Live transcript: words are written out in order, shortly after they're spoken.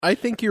I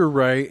think you're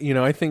right.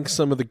 I think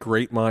some of the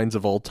great minds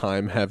of all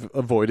time have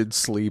avoided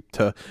sleep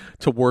to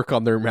work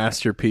on their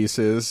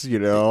masterpieces,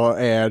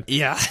 and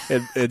Yeah.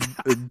 and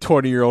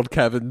 20-year-old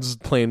Kevin's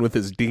playing with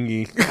his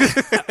dinghy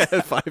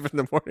at 5 in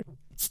the morning.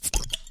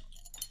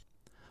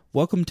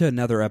 Welcome to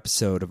another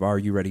episode of Are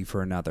You Ready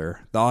for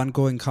Another? The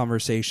ongoing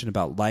conversation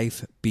about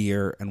life,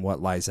 beer, and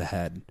what lies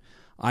ahead.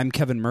 I'm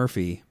Kevin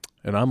Murphy.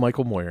 And I'm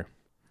Michael Moyer.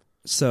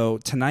 So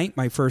tonight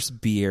my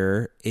first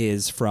beer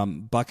is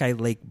from Buckeye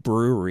Lake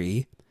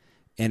Brewery,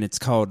 and it's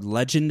called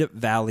Legend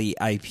Valley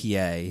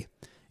IPA.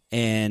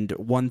 And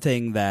one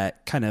thing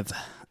that kind of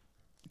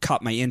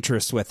caught my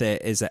interest with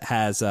it is it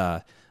has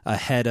a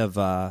head of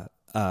a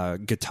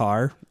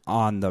guitar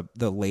on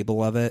the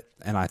label of it,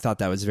 and I thought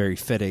that was very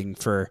fitting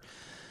for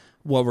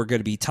what we're going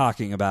to be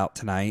talking about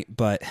tonight.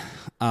 But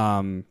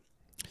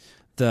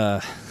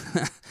the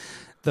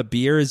the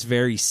beer is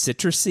very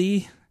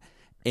citrusy,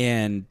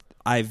 and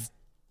I've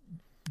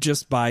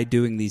just by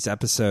doing these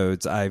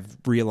episodes, I've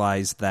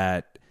realized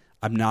that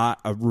I'm not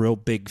a real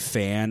big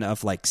fan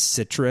of like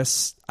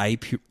citrus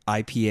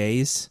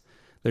IPAs.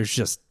 There's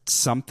just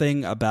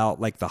something about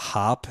like the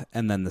hop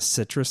and then the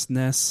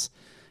citrusness.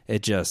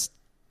 It just,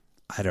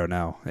 I don't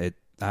know.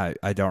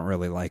 I don't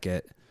really like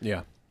it.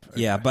 Yeah.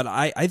 Yeah, but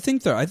I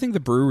think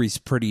the brewery's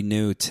pretty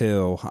new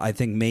too. I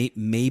think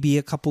maybe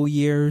a couple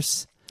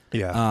years.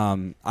 Yeah.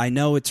 I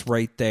know it's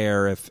right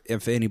there.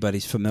 If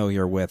anybody's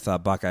familiar with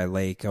Buckeye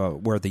Lake,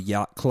 where the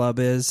yacht club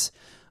is,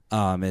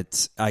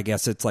 I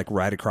guess it's like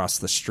right across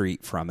the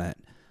street from it.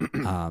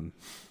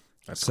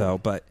 So, cool.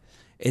 But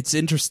it's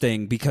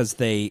interesting because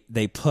they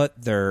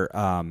put their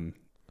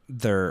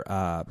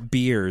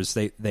beers,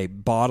 they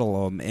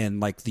bottle them in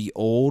like the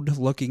old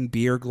looking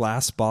beer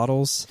glass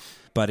bottles,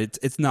 but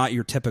it's not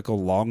your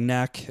typical long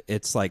neck.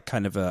 It's like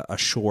kind of a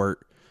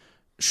short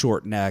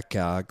neck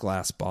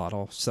glass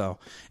bottle. So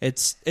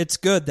it's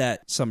good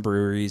that some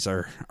breweries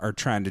are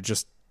trying to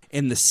just,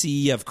 in the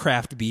sea of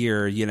craft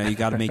beer, you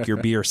got to make your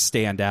beer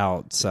stand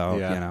out. So,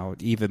 yeah.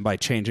 Even by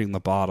changing the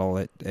bottle,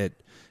 it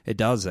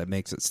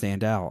makes it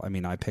stand out. I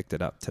mean, I picked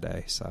it up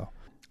today, so.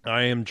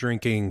 I am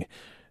drinking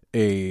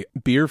a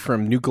beer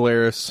from New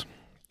Glarus,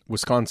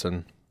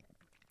 Wisconsin.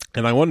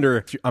 And I wonder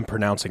if I'm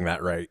pronouncing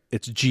that right.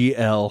 It's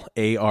Glarus,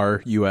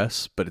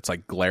 but it's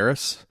like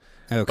Glarus.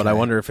 Okay. But I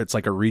wonder if it's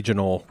like a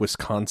regional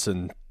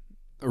Wisconsin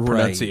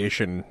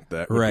pronunciation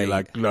that would be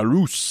like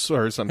Glarus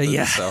or something.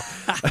 Yeah. So.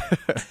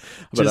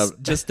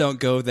 just don't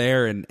go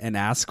there and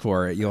ask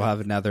for it. You'll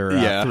have another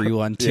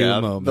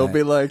 312 moment. They'll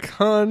be like,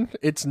 "Hun,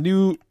 it's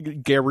New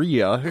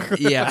Garia."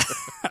 Yeah.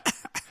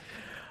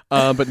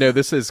 But no,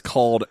 this is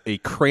called a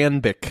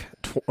Cranbic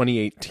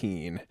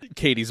 2018.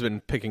 Katie's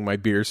been picking my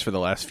beers for the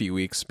last few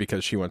weeks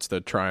because she wants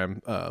to try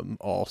them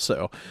all.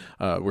 So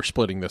we're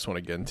splitting this one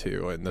again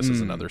too, and this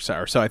is another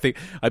sour. So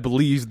I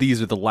believe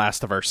these are the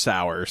last of our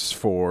sours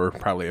for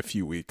probably a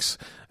few weeks,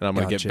 and I'm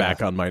going to get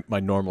back on my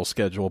normal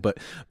schedule. But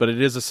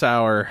it is a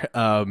sour.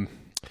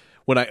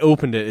 When I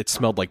opened it, it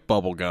smelled like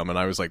bubble gum, and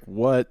I was like,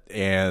 "What?"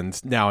 And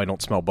now I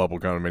don't smell bubble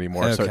gum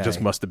anymore. Okay. So it just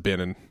must have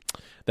been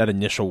that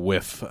initial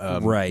whiff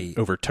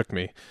overtook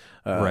me.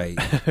 Right.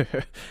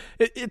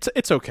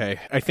 It's okay.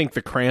 I think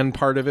the cran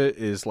part of it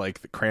is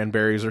like the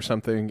cranberries or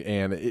something,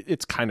 and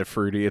it's kind of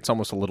fruity. It's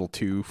almost a little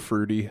too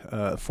fruity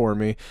for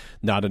me.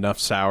 Not enough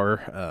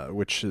sour,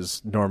 which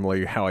is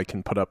normally how I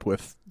can put up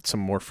with some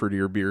more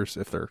fruitier beers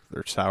if they're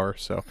sour.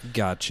 So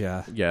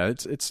gotcha. Yeah,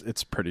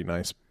 it's pretty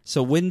nice.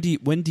 So when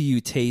do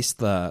you taste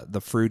the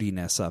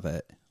fruitiness of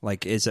it?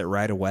 Like, is it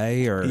right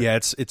away or? Yeah,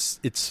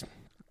 it's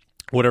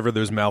whatever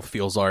those mouth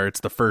feels are.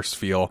 It's the first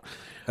feel.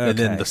 Okay. And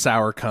then the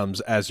sour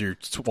comes as you're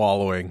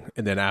swallowing,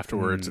 and then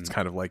afterwards it's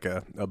kind of like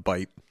a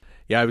bite.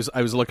 Yeah,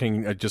 I was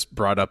looking. I just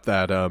brought up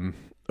that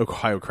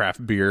Ohio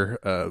Craft Beer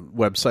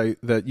website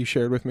that you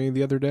shared with me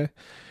the other day.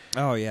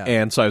 Oh yeah.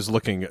 And so I was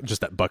looking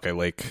just at Buckeye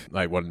Lake.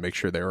 I wanted to make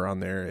sure they were on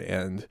there,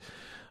 and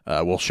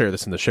we'll share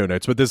this in the show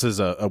notes. But this is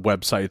a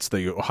website. It's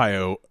the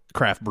Ohio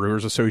Craft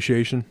Brewers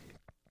Association,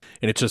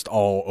 and it's just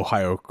all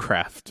Ohio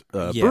craft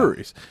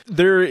breweries.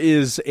 There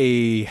is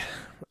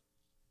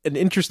an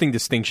interesting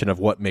distinction of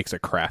what makes a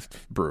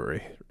craft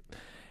brewery.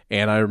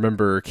 And I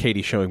remember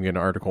Katie showing me an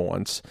article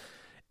once,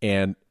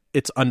 and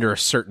it's under a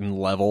certain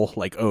level,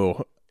 like,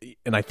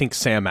 and I think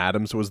Sam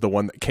Adams was the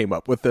one that came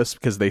up with this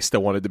because they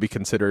still wanted to be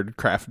considered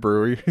craft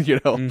brewery,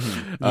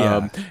 Mm-hmm.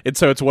 Yeah. And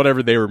so it's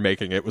whatever they were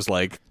making. It was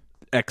like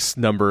X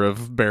number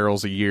of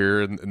barrels a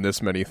year and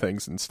this many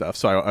things and stuff.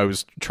 So I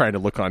was trying to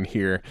look on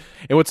here.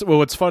 And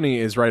what's funny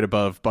is right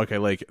above Buckeye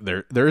Lake,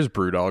 there is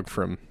Brewdog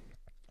from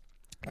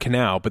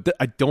Canal, but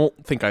I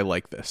don't think I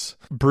like this.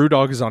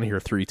 Brewdog is on here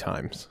 3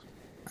 times.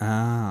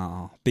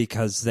 Oh,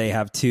 because they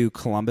have 2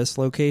 Columbus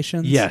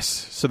locations? Yes.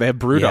 So they have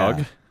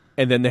Brewdog,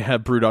 and then they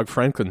have Brewdog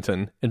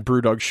Franklinton and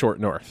Brewdog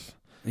Short North.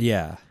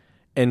 Yeah.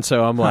 And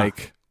so I'm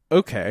like,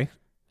 okay,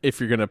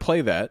 if you're going to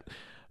play that,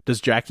 does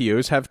Jackie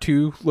O's have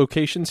 2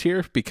 locations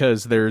here?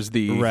 Because there's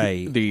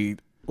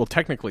well,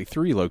 technically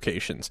 3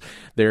 locations.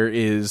 There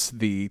is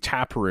the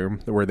tap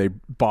room where they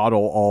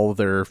bottle all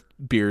their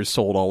beers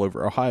sold all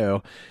over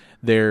Ohio.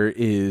 There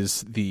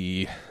is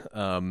the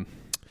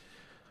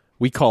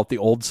we call it the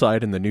old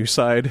side and the new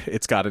side.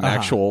 It's got an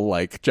actual,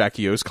 like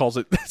Jackie O's calls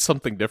it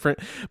something different.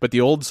 But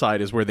the old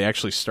side is where they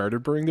actually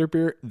started brewing their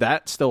beer.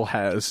 That still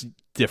has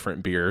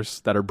different beers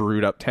that are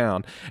brewed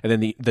uptown. And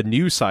then the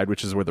new side,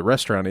 which is where the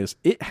restaurant is,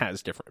 it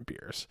has different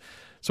beers.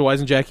 So why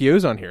isn't Jackie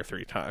O's on here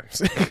 3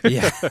 times?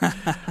 Yeah.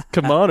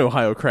 Come on,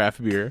 Ohio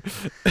craft beer.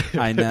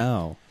 I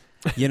know.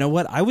 You know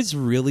what? I was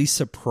really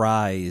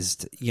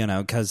surprised,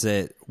 because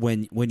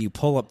when you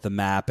pull up the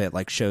map, it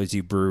like shows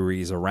you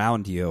breweries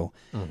around you,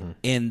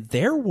 and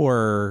there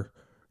were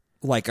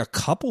like a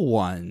couple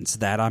ones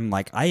that I'm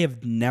like, I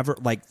have never,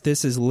 like,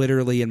 this is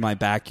literally in my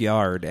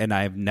backyard, and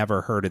I've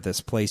never heard of this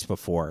place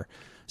before.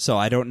 So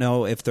I don't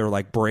know if they're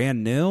like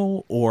brand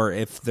new or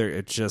if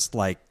it's just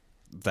like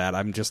that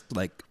I'm just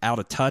like out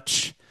of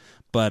touch.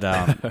 But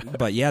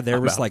yeah,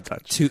 there was like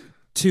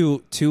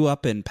two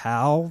up in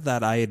Powell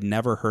that I had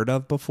never heard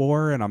of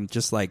before, and I'm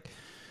just like,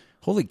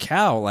 holy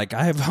cow, like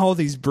I have all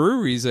these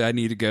breweries that I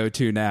need to go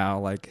to now.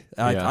 Like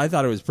I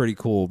thought it was pretty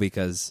cool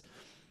because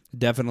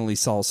definitely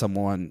saw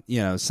someone,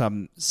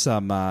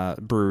 some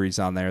breweries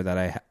on there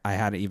that I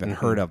hadn't even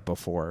heard of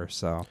before.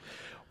 So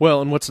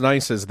well, and what's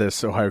nice is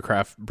this Ohio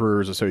Craft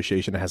Brewers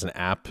Association has an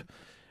app,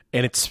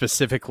 and it's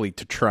specifically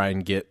to try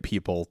and get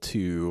people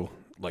to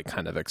like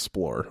kind of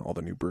explore all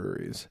the new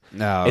breweries.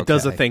 No, It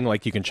does a thing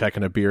like you can check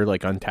in a beer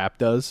like Untappd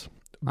does,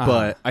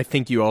 but I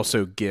think you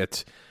also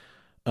get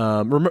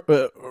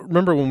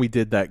remember when we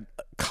did that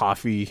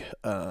coffee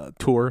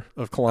tour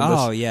of Columbus?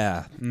 Oh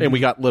yeah. Mm-hmm. And we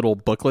got little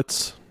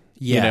booklets,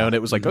 yeah, and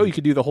it was like, oh, you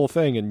could do the whole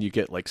thing and you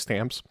get like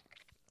stamps.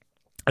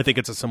 I think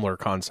it's a similar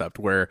concept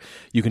where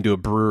you can do a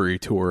brewery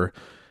tour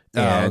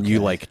and you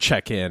like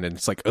check in, and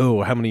it's like,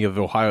 oh, how many of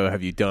Ohio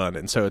have you done?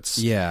 And so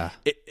it's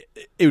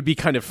it would be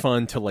kind of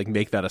fun to like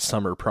make that a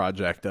summer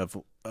project of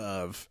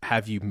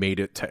have you made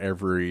it to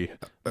every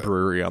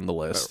brewery on the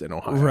list in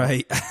Ohio?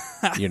 Right.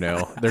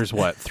 There's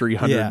what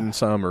 300 and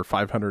some or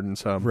 500 and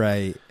some.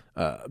 Right.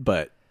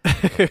 But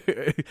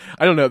I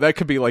don't know. That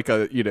could be like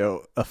a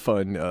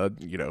fun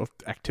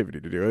activity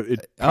to do.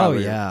 It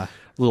probably a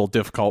little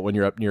difficult when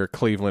you're up near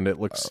Cleveland. It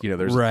looks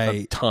there's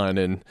a ton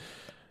and.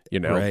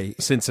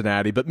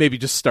 Cincinnati, but maybe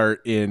just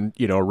start in,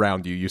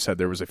 around you. You said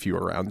there was a few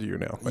around you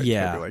now. Like,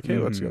 yeah. Like, hey,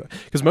 let's go.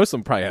 Because most of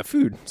them probably have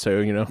food.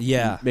 So,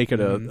 make it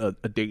a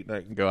date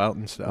night and go out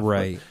and stuff.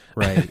 Right.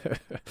 Right.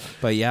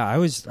 But yeah, I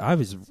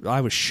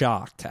was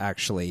shocked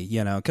actually,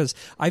 because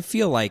I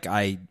feel like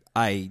I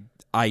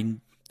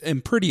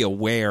am pretty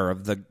aware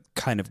of the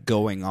kind of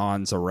going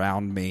ons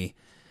around me.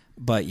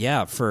 But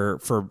yeah, for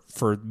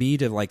me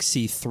to like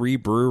see 3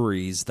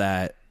 breweries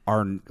that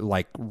are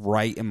like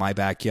right in my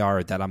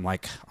backyard that I'm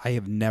like, I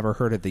have never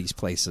heard of these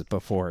places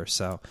before,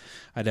 so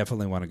I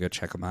definitely want to go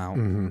check them out.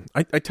 Mm-hmm.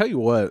 I tell you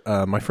what,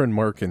 my friend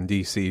Mark in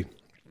DC,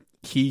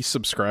 he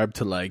subscribed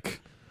to like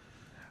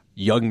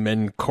Young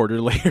Men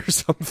Quarterly or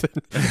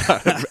something.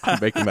 I'm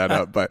making that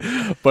up, but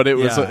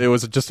it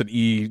was just an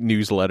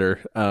e-newsletter,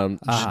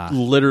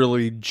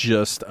 literally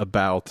just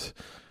about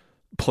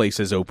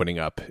places opening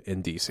up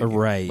in DC.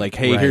 Right. Like,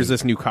 hey, here's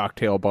this new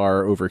cocktail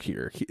bar over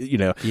here.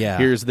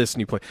 Here's this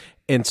new place.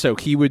 And so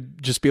he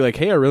would just be like,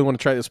 hey, I really want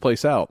to try this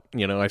place out.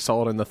 I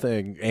saw it in the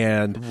thing.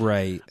 And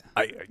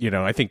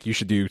I think you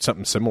should do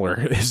something similar.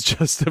 Is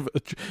just to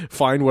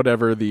find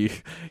whatever the,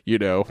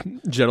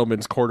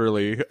 Gentleman's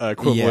Quarterly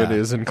equivalent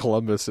is in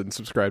Columbus and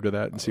subscribe to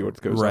that and see what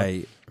goes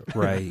on.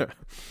 Right.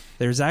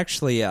 There's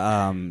actually,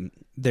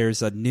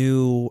 there's a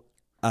new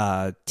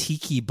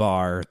tiki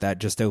bar that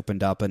just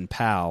opened up in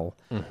Powell,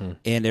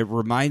 and it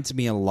reminds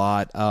me a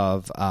lot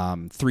of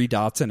 3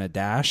 Dots and a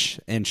Dash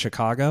in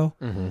Chicago.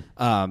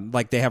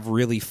 Like they have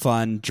really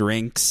fun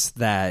drinks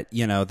that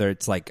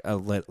it's like a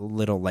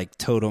little like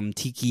totem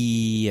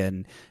tiki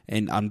and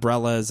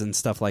umbrellas and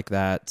stuff like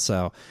that.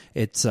 So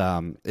it's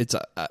a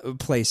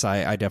place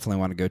I definitely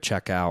want to go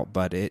check out.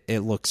 But it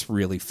looks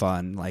really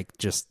fun. Like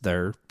just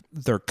their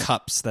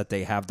cups that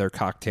they have their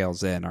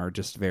cocktails in are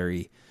just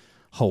very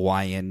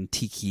Hawaiian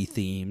tiki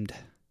themed.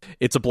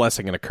 It's a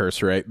blessing and a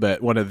curse, right?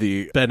 But one of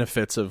the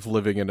benefits of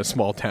living in a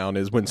small town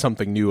is when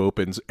something new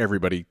opens,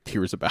 everybody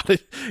hears about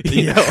it.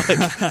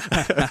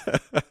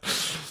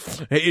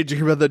 Hey, did you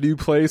hear about that new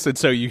place? And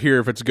so you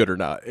hear if it's good or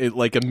not. It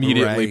like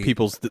immediately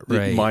people's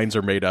minds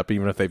are made up,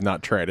 even if they've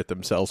not tried it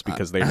themselves,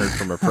 because they heard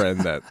from a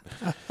friend that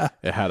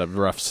it had a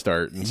rough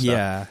start and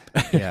stuff.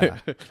 Yeah.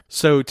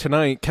 So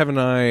tonight, Kevin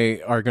and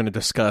I are going to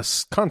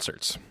discuss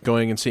concerts.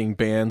 Going and seeing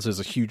bands is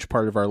a huge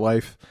part of our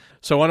life.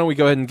 So why don't we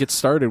go ahead and get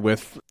started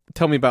with,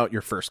 tell me about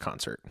your first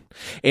concert.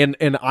 And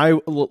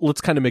let's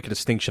kind of make a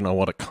distinction on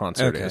what a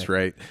concert is,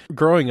 right?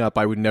 Growing up,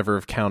 I would never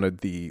have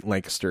counted the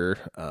Lancaster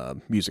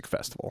Music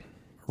Festival.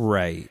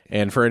 Right.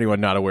 And for anyone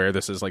not aware,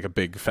 this is like a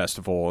big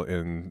festival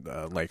in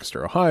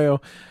Lancaster, Ohio.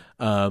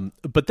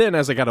 But then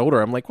as I got older,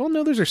 I'm like, well,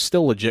 no, those are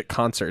still legit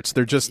concerts.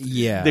 They're just,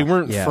 they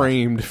weren't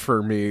framed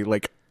for me.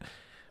 Like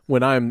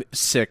when I'm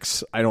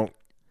 6, I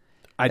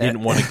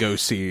didn't want to go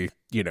see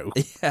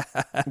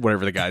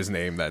whatever the guy's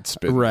name that's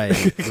been.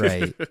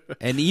 Right.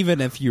 And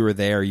even if you were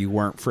there, you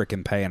weren't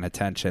freaking paying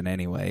attention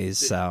anyways.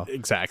 So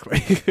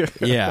Exactly.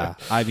 yeah.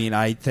 I mean,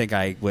 I think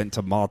I went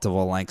to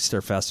multiple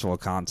Lancaster Festival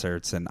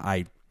concerts, and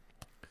I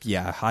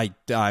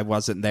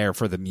wasn't there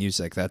for the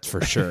music, that's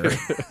for sure.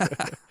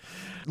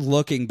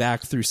 Looking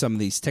back through some of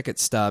these ticket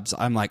stubs,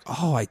 I'm like,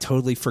 oh, I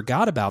totally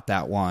forgot about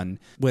that one.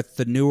 With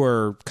the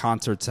newer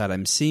concerts that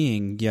I'm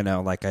seeing,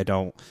 like I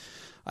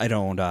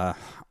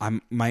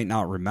might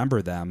not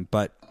remember them.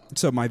 But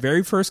so my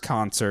very first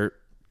concert,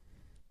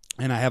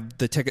 and I have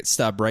the ticket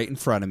stub right in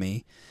front of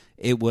me.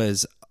 It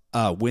was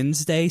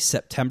Wednesday,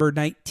 September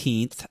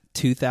 19th,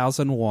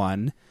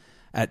 2001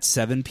 at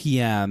 7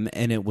 p.m.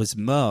 and it was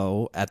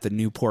Mo at the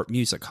Newport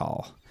Music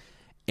Hall.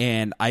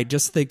 And I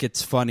just think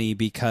it's funny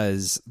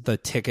because the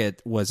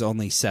ticket was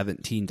only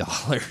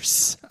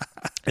 $17.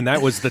 And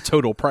that was the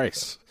total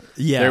price.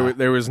 Yeah.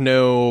 There was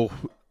no,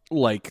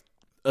 like,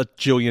 a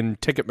jillion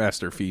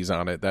Ticketmaster fees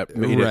on it that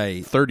made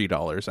it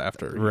 $30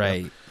 after.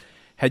 Right.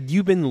 Had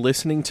you been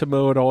listening to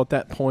Mo at all at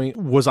that point?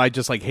 Was I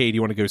just like, hey, do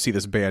you want to go see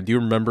this band? Do you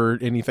remember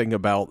anything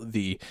about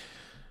the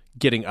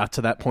getting up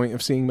to that point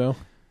of seeing Mo?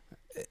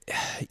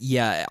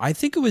 Yeah, I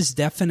think it was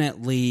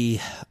definitely...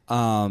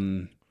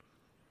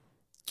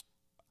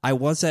 I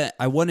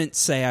wouldn't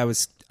say I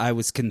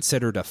was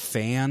considered a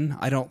fan.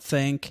 I don't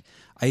think.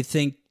 I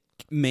think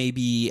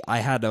maybe I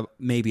had a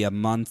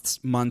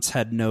month's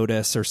head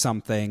notice or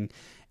something,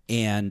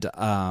 and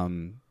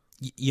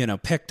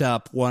picked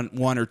up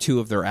one or two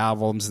of their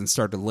albums and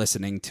started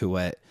listening to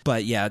it.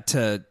 But yeah,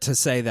 to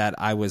say that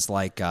I was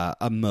like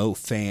a Mo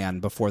fan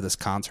before this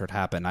concert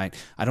happened, I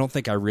don't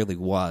think I really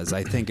was.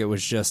 I think it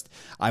was just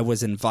I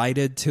was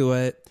invited to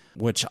it,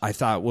 which I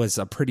thought was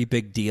a pretty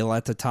big deal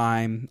at the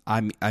time.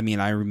 I mean,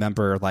 I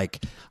remember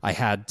like I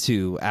had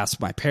to ask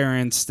my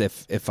parents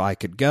if I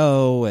could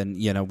go, and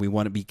we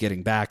wouldn't be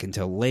getting back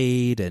until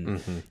late,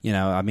 and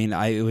I mean,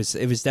 it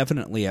was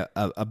definitely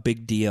a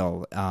big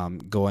deal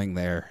going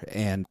there,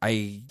 and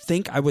I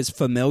think I was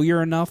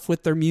familiar enough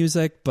with their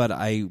music, but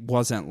I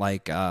wasn't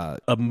like a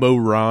Mo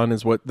Ron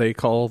is what they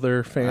call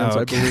their fans,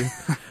 I believe.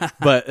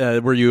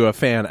 But were you a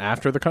fan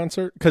after the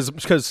concert?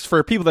 Because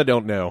for people that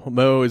don't know,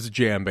 Mo is a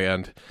jam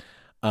band.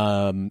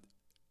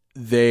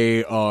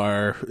 They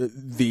are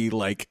the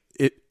like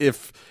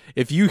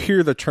if you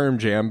hear the term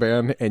jam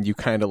band and you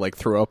kind of like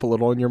throw up a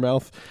little in your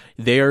mouth,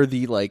 they are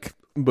the like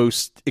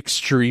most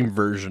extreme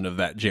version of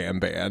that jam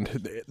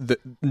band.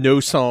 No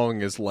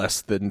song is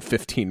less than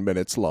 15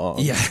 minutes long.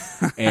 Yeah.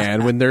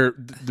 And when they're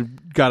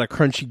got a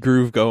crunchy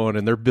groove going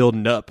and they're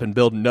building up,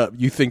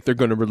 you think they're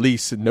going to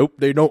release, and nope,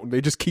 they don't. They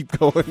just keep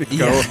going and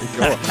going and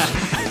going.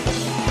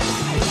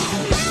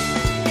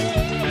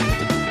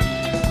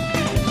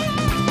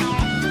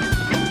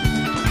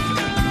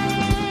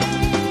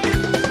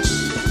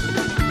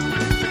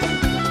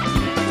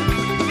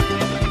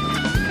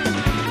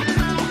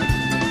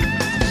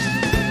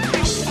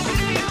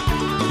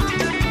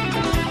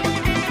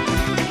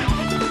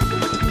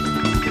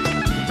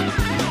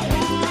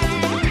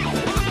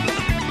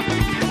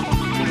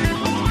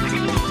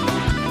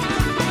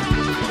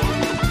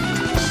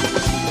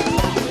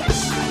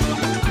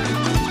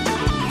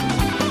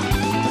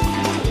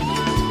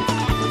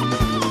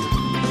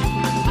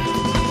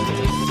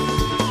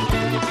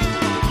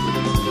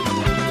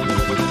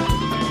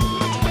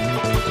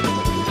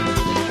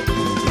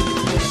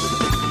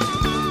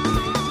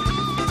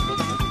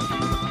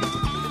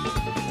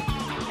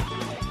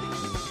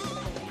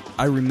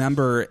 I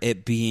remember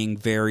it being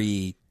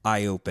very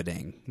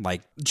eye-opening.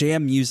 Like,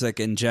 jam music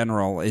in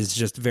general is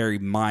just very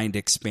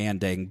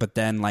mind-expanding, but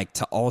then like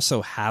to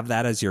also have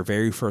that as your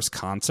very first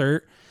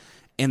concert,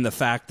 and the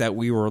fact that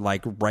we were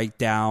like right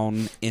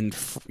down in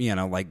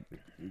like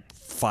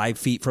 5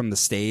 feet from the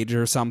stage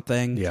or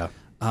something. Yeah.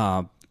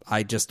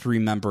 I just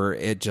remember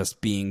it just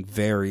being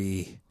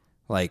very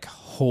like,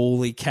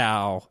 holy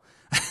cow,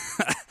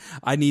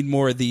 I need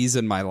more of these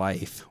in my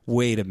life.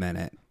 Wait a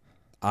minute,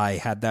 I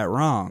had that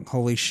wrong.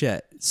 Holy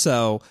shit.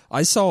 So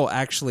I saw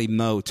actually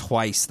Mo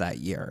twice that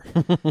year.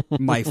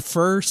 My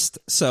first,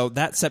 so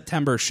that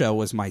September show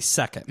was my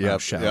second Mo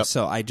show. Yep.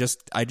 So I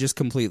just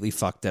completely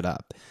fucked it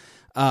up.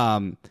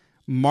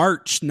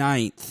 March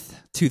 9th,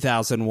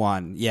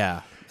 2001.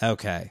 Yeah.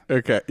 Okay.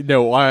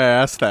 No, why I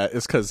asked that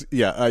is because,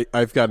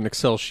 I've got an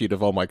Excel sheet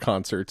of all my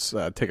concerts,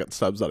 ticket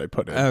stubs that I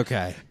put in.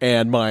 Okay.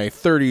 And my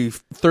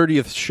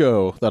 30th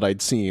show that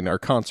I'd seen, or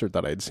concert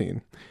that I'd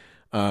seen,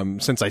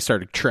 since I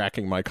started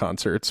tracking my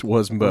concerts,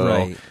 was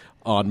Mo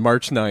on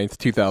March 9th,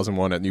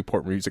 2001 at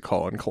Newport Music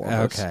Hall in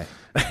Columbus. Okay.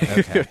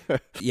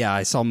 Yeah,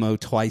 I saw Mo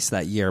twice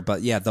that year,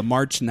 but yeah, the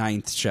March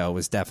 9th show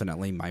was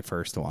definitely my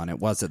first one. It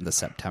wasn't the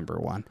September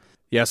one.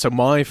 Yeah, so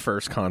my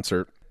first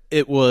concert,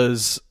 it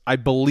was, I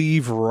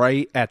believe,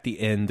 right at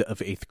the end of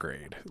 8th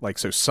grade. Like,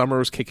 so summer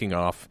was kicking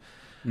off.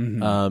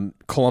 Mm-hmm.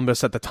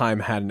 Columbus at the time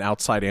had an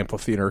outside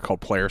amphitheater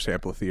called Polaris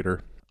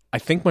Amphitheater. I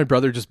think my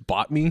brother just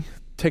bought me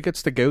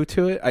tickets to go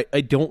to it. I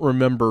don't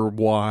remember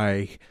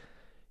why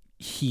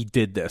he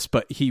did this,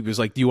 but he was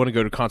like, do you want to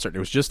go to a concert? And it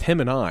was just him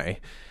and I.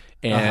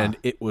 and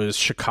it was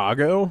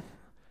Chicago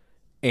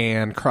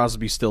and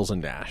Crosby, Stills,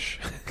 and Nash.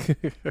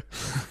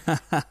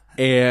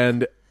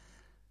 And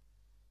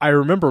I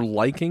remember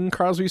liking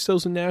Crosby,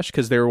 Stills, and Nash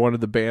because they were one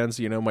of the bands,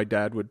 my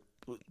dad would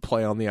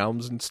play on the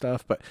albums and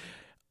stuff, but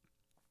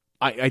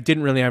I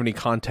didn't really have any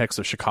context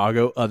of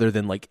Chicago other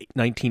than like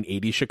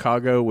 1980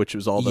 Chicago, which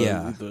was all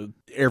the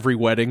every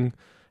wedding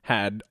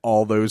had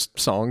all those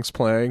songs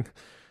playing.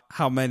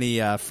 How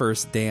many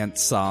first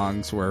dance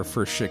songs were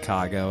for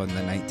Chicago in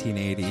the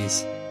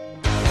 1980s?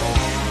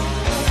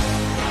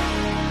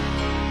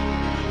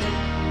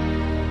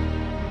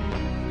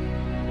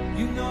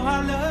 You know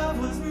our love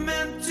was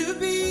meant to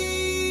be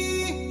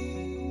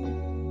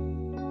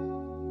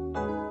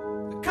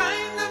the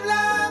kind of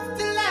love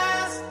to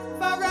last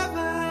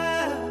forever.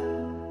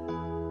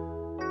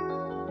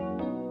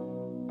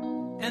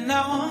 And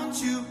I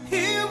want you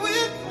here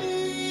with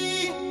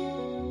me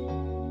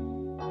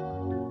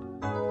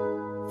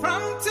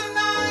from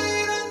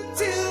tonight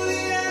until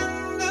the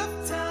end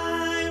of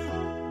time.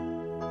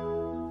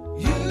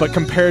 But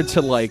compared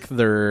to like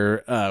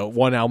their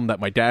one album that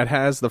my dad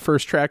has, the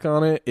first track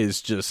on it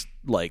is just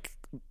like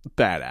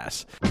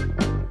badass.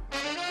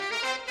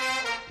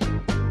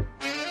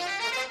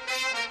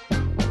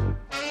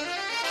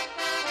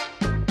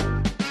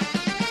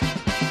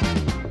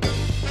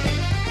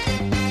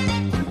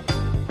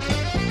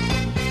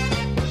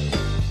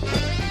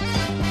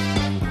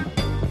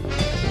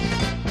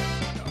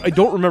 I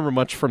don't remember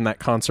much from that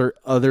concert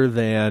other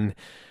than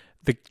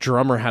the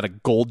drummer had a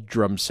gold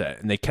drum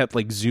set and they kept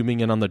like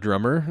zooming in on the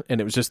drummer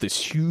and it was just this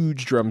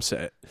huge drum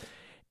set.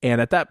 And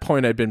at that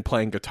point I'd been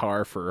playing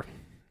guitar for,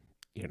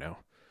 a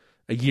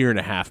year and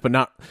a half,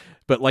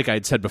 but like I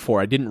had said before,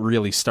 I didn't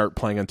really start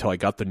playing until I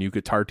got the new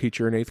guitar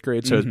teacher in 8th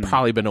grade. So it's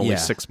probably been only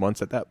 6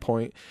 months at that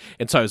point.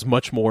 And so I was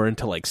much more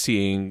into like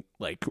seeing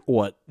like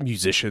what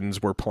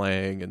musicians were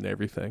playing and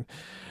everything.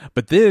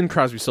 But then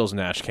Crosby, Stills, and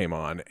Nash came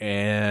on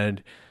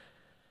and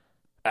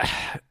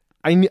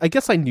I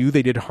guess I knew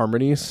they did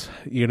harmonies,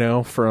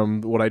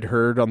 from what I'd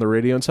heard on the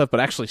radio and stuff, but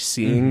actually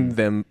seeing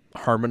them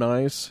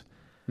harmonize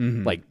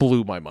like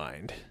blew my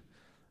mind.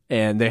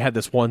 And they had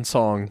this one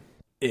song,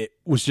 it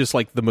was just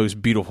like the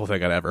most beautiful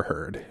thing I'd ever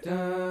heard.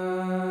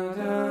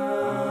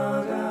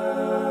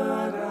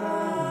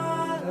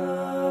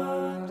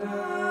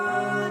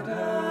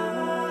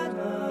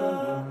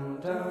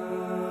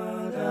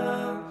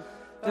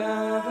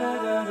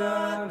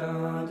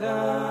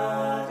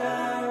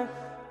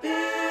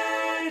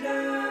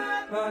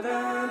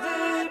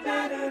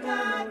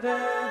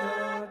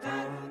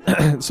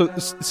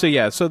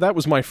 So that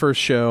was my first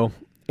show,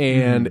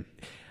 and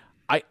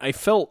I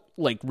felt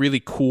like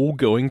really cool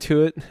going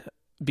to it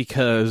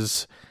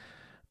because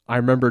I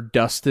remember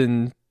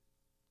Dustin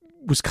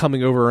was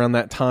coming over around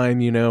that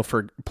time,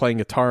 for playing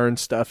guitar and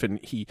stuff, and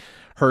he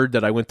heard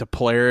that I went to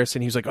Polaris,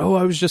 and he was like, "Oh,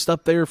 I was just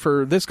up there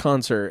for this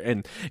concert,"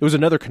 and it was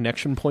another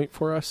connection point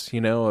for us,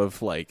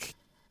 of like,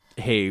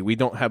 hey, we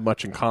don't have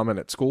much in common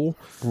at school,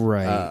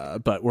 right?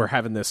 But we're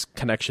having this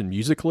connection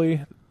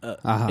musically,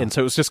 and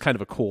so it was just kind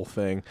of a cool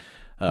thing.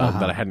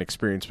 That I hadn't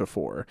experienced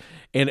before.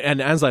 And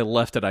as I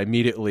left it, I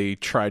immediately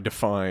tried to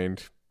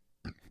find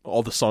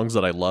all the songs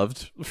that I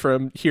loved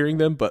from hearing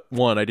them, but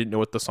one, I didn't know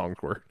what the songs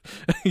were.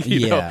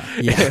 Yeah.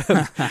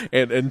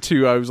 And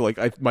two, I was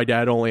like, my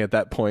dad only at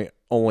that point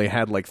only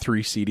had like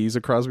 3 CDs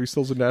of Crosby,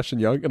 Stills, and Nash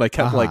and Young, and I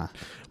kept like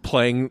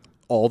playing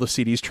all the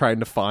CDs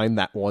trying to find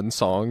that one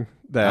song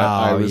that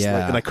I was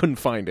like, and I couldn't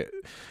find it.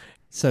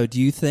 So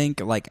do you think,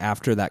 like,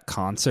 after that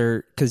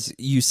concert, because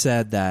you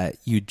said that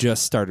you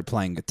just started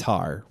playing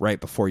guitar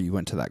right before you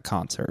went to that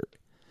concert.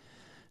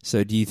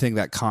 So do you think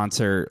that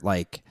concert,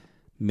 like,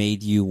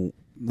 made you,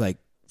 like,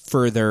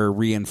 further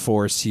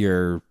reinforce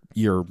your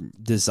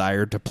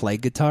desire to play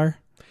guitar?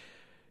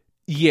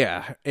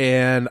 Yeah,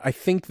 and I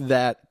think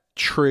that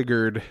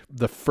triggered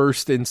the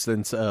first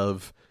instance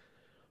of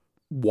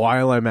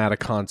while I'm at a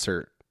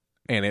concert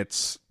and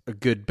it's a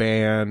good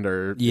band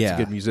or it's a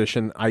good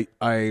musician,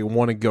 I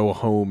want to go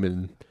home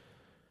and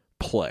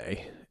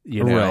play,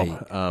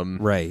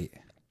 Right.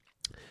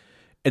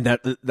 And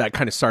that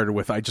kind of started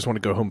with, I just want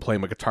to go home and play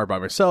my guitar by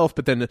myself.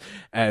 But then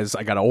as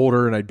I got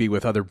older and I'd be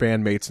with other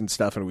bandmates and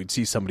stuff and we'd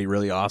see somebody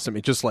really awesome,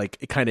 it just like,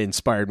 it kind of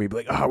inspired me,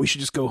 like, oh, we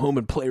should just go home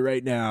and play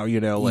right now,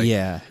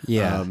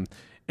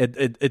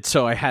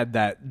 So I had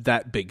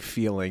that big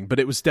feeling, but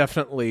it was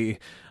definitely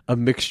a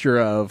mixture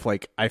of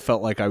like, I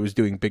felt like I was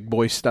doing big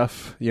boy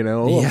stuff, I'm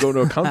going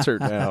to a concert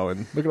now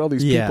and look at all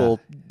these people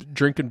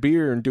drinking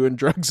beer and doing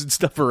drugs and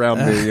stuff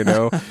around me,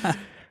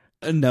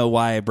 No,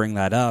 why I bring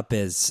that up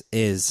is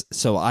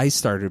so I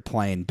started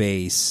playing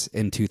bass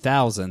in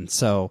 2000.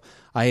 So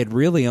I had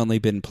really only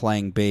been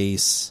playing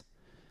bass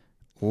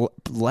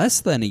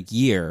less than a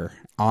year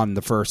on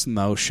the first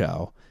Mo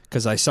show,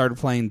 because I started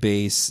playing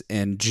bass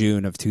in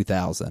June of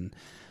 2000.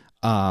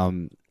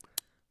 And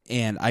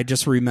I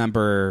just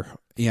remember,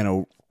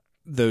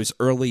 those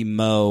early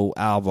Mo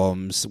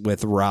albums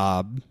with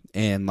Rob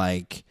and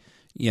like,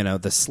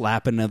 the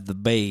slapping of the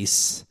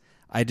bass.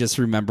 I just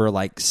remember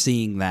like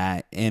seeing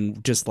that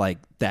and just like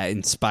that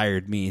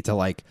inspired me to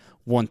like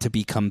want to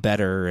become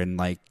better and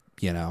like,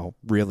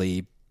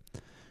 really,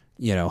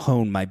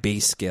 hone my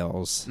bass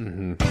skills.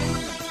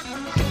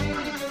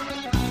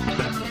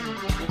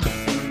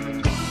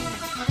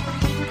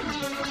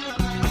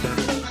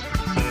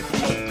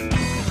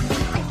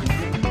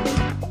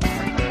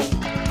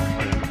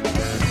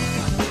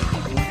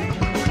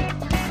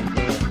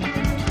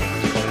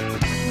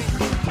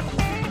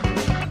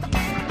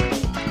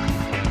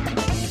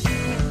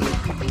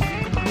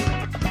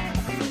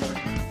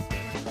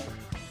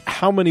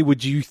 How many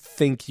would you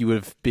think you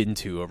would have been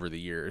to over the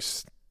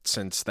years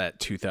since that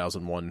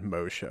 2001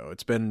 Mo show?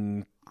 It's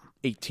been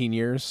 18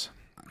 years.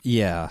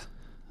 Yeah.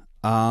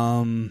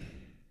 Man.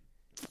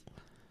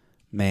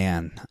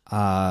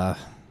 I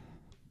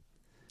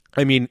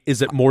mean,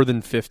 is it more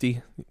than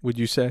 50, would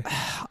you say?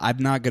 I'm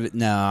not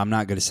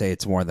gonna say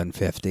it's more than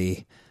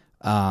 50.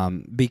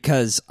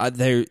 Because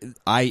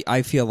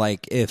I feel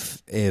like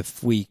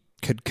if we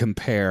could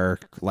compare,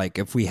 like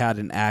if we had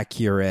an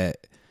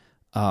accurate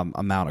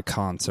amount of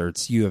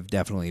concerts, you have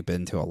definitely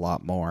been to a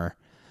lot more,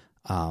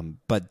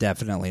 but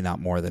definitely not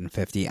more than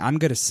 50. I'm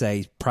gonna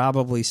say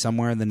probably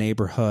somewhere in the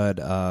neighborhood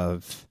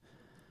of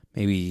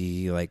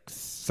maybe like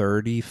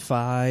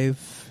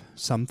 35,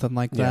 something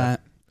like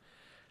that.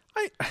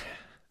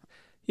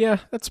 Yeah,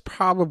 that's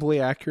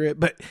probably accurate,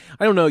 but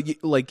I don't know.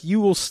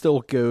 You will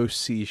still go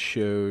see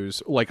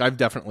shows. Like I've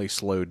definitely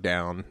slowed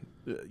down.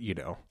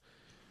 The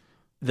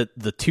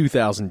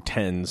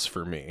 2010s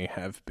for me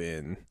have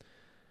been.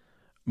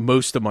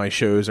 Most of my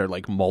shows are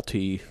like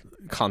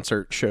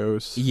multi-concert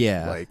shows.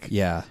 Yeah,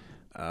 yeah.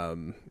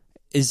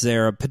 Is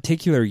there a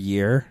particular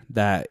year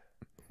that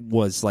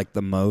was like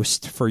the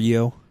most for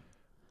you?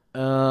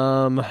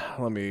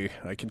 I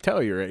can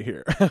tell you right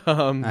here.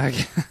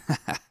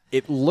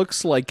 It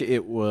looks like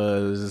it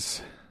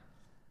was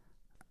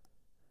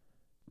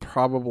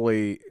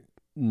probably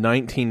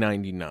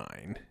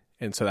 1999,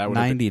 and so that would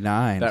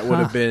 99. That would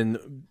have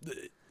been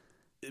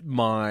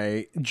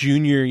my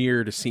junior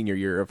year to senior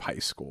year of high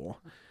school.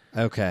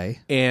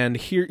 Okay. And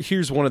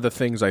here's one of the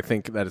things I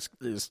think that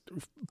is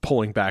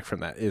pulling back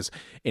from that is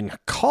in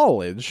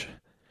college,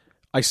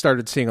 I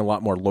started seeing a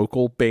lot more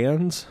local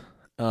bands.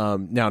 Now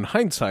in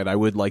hindsight, I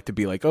would like to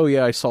be like, oh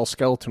yeah, I saw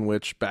Skeleton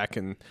Witch back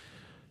in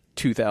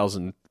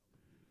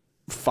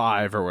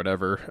 2005 or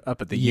whatever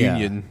up at the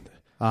Union.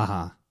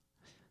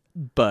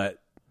 But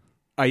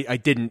I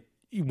didn't.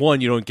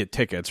 One, you don't get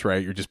tickets,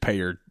 right? You just pay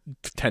your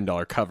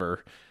 $10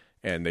 cover,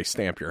 and they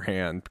stamp your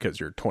hand because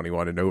you're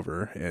 21 and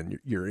over, and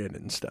you're in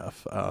and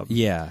stuff.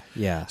 Yeah.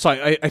 So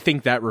I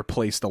think that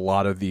replaced a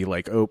lot of the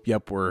like, oh,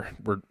 yep, we're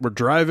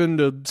driving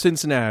to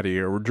Cincinnati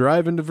or we're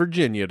driving to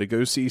Virginia to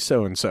go see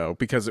so and so,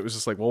 because it was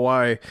just like, well,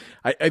 why?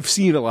 I've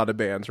seen a lot of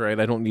bands, right?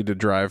 I don't need to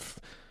drive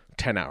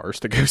 10 hours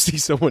to go see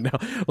someone now.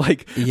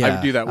 Like I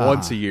would do that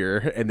once a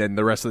year, and then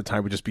the rest of the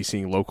time would just be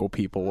seeing local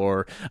people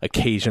or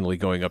occasionally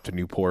going up to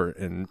Newport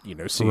and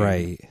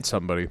seeing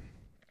somebody.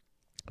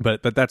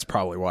 But that's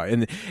probably why.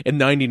 And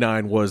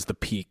 99 was the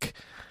peak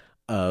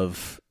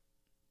of,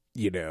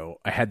 I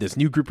had this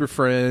new group of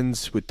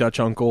friends with Dutch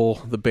Uncle,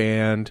 the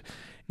band,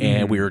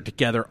 and we were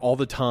together all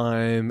the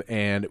time,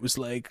 and it was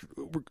like,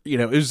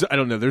 it was, I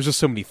don't know, there's just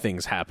so many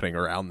things happening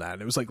around that.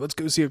 And it was like, let's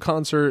go see a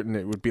concert, and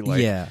it would be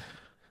like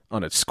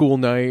on a school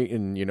night,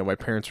 and my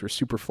parents were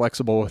super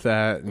flexible with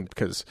that, and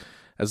because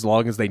as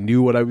long as they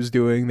knew what I was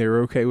doing, they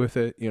were okay with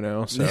it,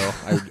 so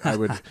I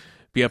would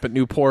be up at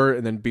Newport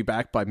and then be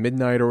back by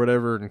midnight or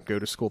whatever and go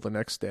to school the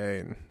next day.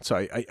 And so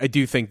I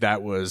do think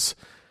that was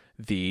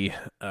the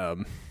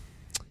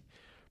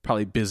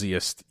probably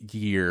busiest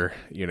year,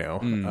 yeah.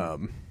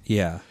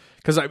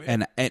 Because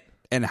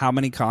and how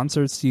many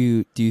concerts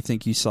do you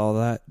think you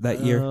saw that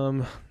year?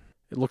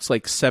 It looks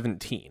like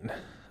 17.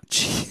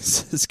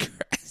 Jesus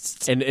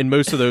Christ. And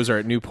most of those are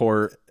at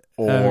Newport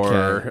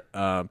or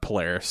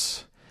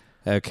Polaris.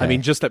 Okay. I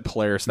mean, just at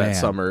Polaris that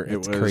summer, it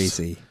was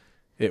crazy.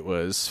 It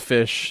was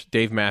Fish,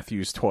 Dave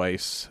Matthews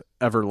twice,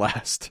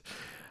 Everlast,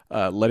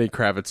 Lenny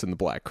Kravitz and the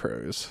Black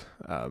Crowes.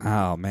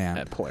 Oh man,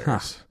 at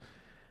Polaris.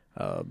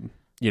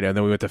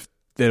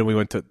 Then we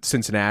went to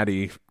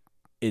Cincinnati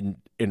in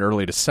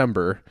early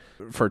December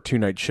for a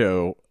 2-night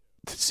show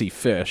to see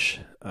Fish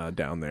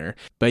down there.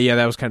 But yeah,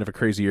 that was kind of a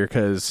crazy year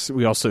because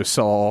we also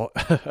saw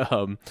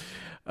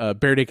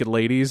Bare Naked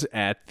Ladies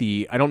at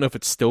the, I don't know if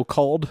it's still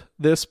called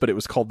this, but it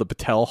was called the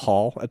Battelle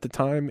Hall at the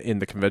time in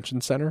the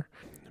convention center.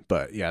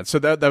 But yeah, so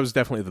that was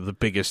definitely the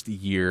biggest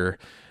year.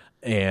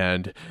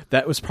 And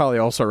that was probably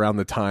also around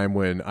the time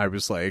when I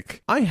was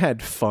like, I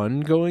had fun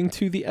going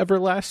to the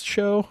Everlast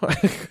show.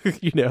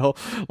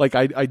 Like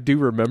I do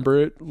remember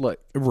it. Like,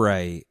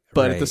 right.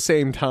 But at the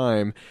same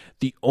time,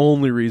 the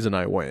only reason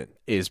I went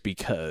is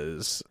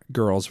because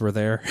girls were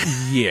there.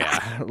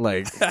 Yeah,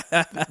 like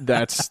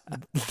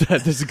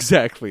that is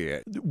exactly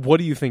it. What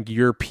do you think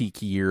your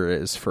peak year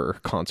is for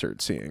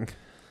concert seeing?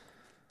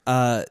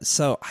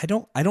 So I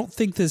don't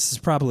think this is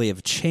probably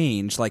have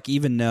changed. Like,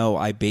 even though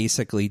I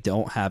basically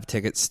don't have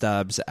ticket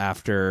stubs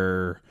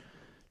after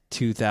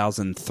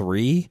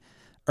 2003,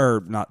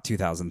 or not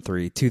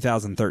 2003,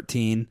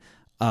 2013.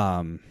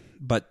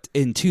 But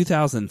in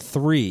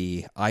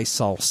 2003, I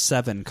saw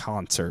 7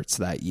 concerts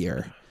that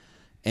year.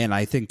 And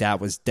I think that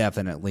was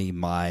definitely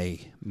my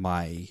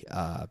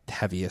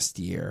heaviest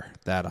year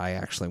that I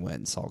actually went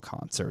and saw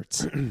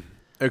concerts.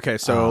 Okay,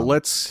 so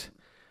let's.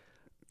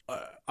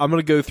 I'm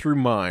gonna go through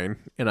mine,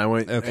 and I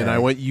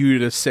want you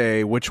to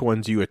say which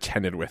ones you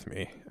attended with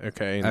me.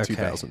 Okay, in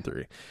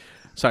 2003.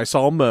 So I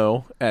saw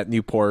Mo at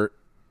Newport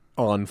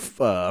on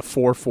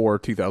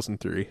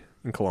 4/4/2003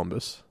 in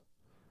Columbus.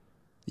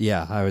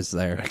 Yeah, I was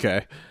there.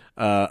 Okay.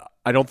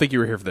 I don't think you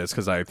were here for this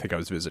because I think I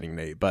was visiting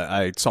Nate, but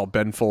I saw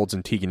Ben Folds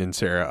and Tegan and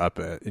Sarah up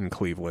in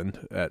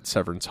Cleveland at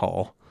Severance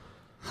Hall.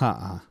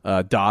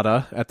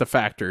 Dada at the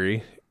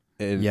Factory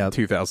in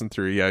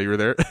 2003. Yeah, you were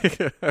there.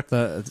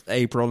 The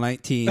April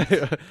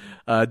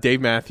 19th.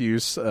 Dave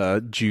Matthews,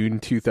 June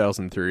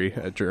 2003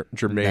 at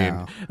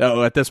Germain.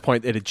 No. At this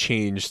point, it had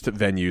changed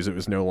venues. It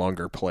was no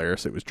longer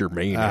Polaris. It was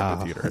Germain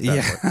Amphitheater at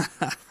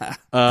that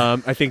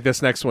point. I think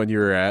this next one you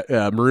were at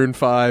Maroon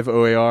 5,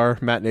 OAR,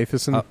 Matt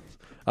Nathanson.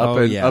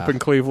 Up in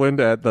Cleveland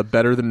at the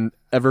Better Than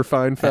Ever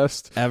Fine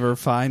Fest. Ever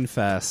Fine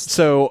Fest.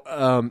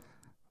 So,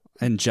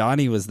 and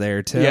Johnny was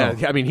there too. Yeah,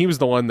 I mean, he was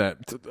the one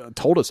that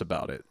told us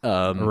about it.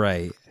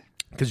 Right.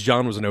 Because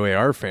John was an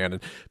OAR fan,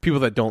 and people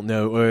that don't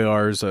know,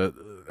 OAR is I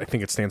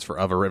think it stands for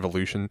Of a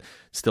Revolution.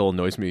 Still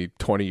annoys me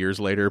 20 years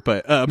later,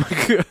 but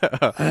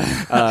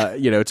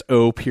it's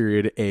O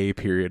period A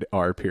period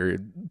R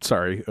period.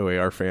 Sorry,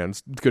 OAR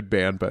fans, good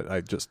band, but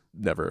I just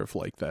never have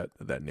liked that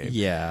name.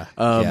 Yeah.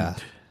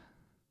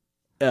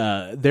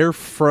 They're they're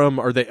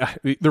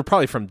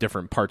probably from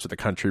different parts of the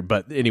country,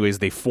 but anyways,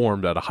 they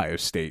formed at Ohio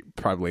State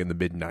probably in the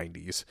mid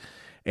 90s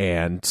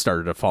and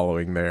started a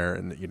following there,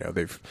 and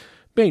they've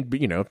made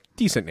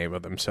decent name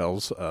of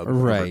themselves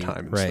over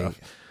time and stuff.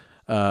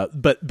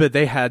 But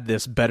they had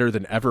this Better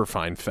Than Ever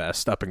Fine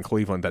Fest up in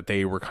Cleveland that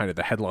they were kind of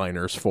the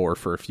headliners for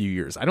a few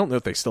years. I don't know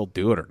if they still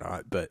do it or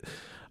not, but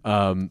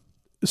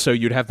so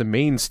you'd have the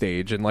main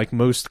stage, and like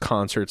most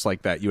concerts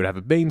like that, you would have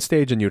a main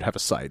stage and you'd have a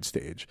side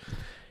stage.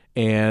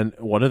 And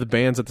one of the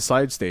bands at the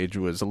side stage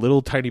was a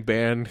little tiny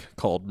band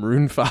called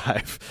Maroon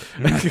 5.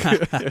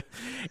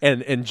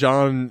 and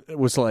John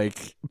was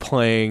like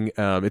playing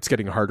It's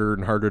Getting Harder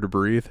and Harder to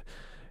Breathe.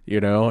 He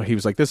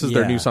was like, this is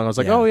their new song. I was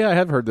like, oh yeah, I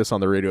have heard this on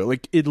the radio.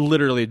 Like, it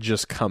literally had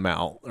just come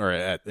out, or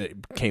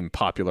it became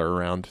popular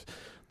around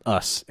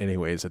us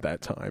anyways at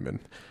that time.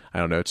 And I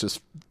don't know, it's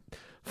just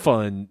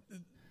fun,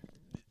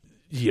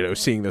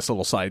 seeing this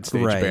little side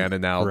stage band.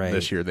 And now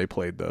this year they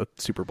played the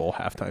Super Bowl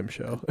halftime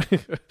show.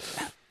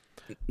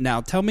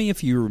 Now, tell me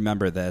if you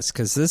remember this,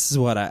 because this is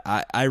what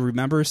I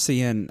remember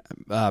seeing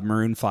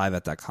Maroon 5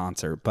 at that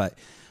concert. But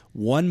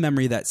one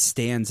memory that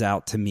stands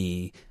out to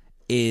me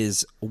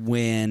is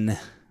when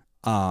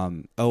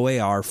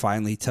OAR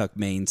finally took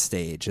main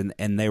stage,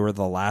 and they were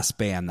the last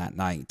band that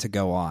night to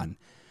go on.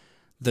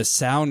 The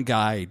sound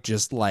guy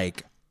just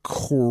like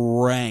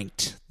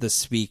cranked the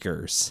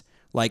speakers.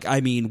 Like, I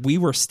mean, we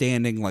were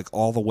standing like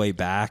all the way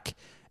back,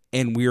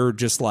 and we were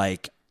just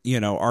like,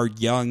 our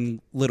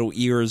young little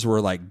ears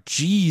were like,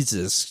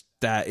 Jesus,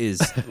 that is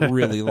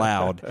really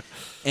loud.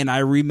 And I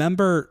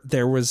remember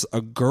there was a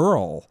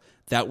girl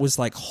that was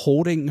like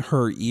holding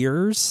her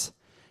ears,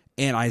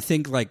 and I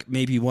think like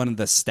maybe one of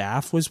the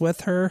staff was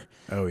with her.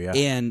 Oh, yeah.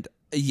 And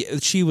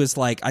she was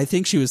like, I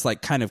think she was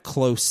like kind of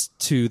close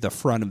to the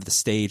front of the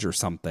stage or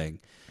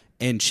something.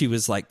 And she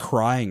was like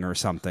crying or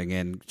something,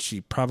 and she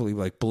probably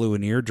like blew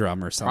an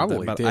eardrum or something.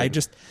 Probably but did.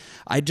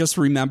 I just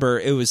remember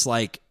it was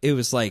like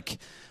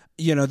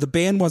the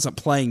band wasn't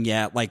playing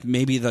yet. Like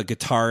maybe the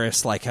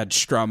guitarist like had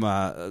strum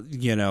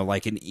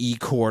like an E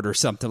chord or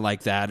something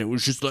like that. It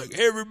was just like,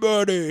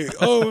 everybody,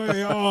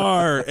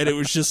 OAR, and it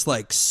was just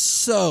like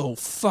so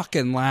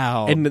fucking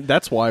loud. And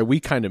that's why we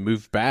kind of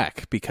moved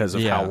back, because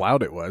of how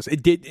loud it was.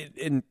 It did,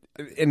 and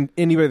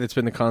anybody that's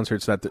been to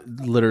concerts that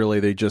literally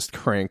they just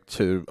cranked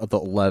to the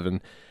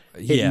 11.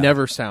 It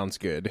never sounds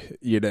good,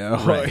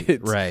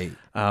 Right.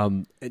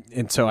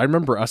 And so I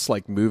remember us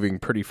like moving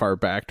pretty far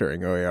back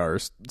during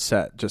OAR's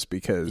set, just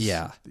because.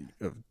 Yeah,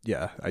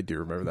 I do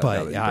remember that.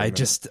 But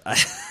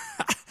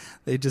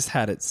they just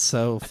had it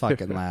so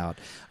fucking loud.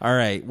 All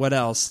right, what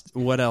else?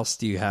 What else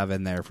do you have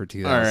in there for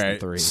 2003?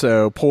 All right,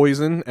 so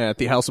Poison at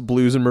the House of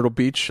Blues in Myrtle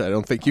Beach. I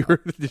don't think you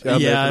were.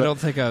 I don't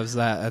think I was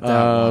at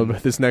that one.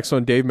 This next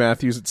one, Dave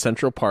Matthews at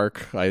Central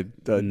Park. I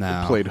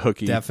played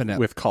hooky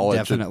with college.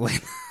 Definitely.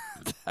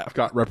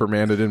 Got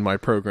reprimanded in my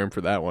program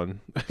for that one.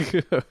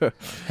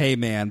 Hey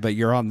man, but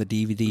you're on the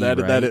DVD,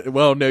 right?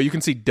 Well, no, you can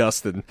see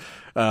Dustin.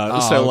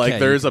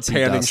 There's a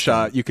panning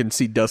shot. You can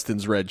see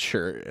Dustin's red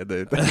shirt.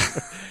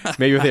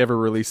 Maybe if they ever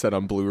release that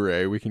on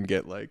Blu-ray, we can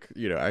get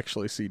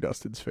actually see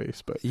Dustin's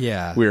face. But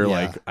we were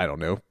like, I don't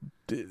know,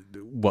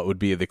 what would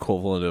be the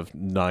equivalent of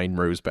 9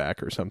 rows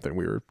back or something.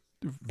 We were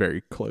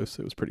very close.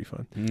 It was pretty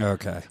fun.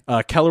 Okay.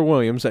 Keller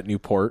Williams at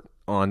Newport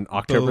on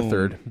October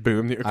 3rd.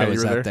 Boom. Okay, I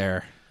was you were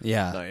there.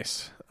 Yeah.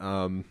 Nice.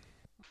 And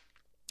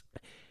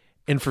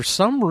for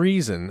some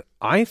reason,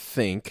 I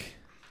think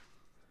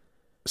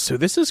So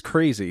this is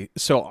crazy.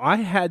 So I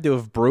had to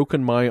have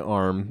broken my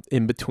arm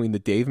in between the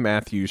Dave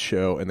Matthews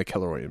show and the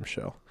Keller Williams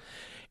show.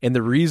 And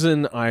the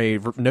reason I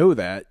know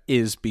that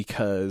is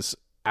because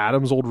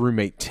Adam's old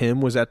roommate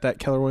Tim was at that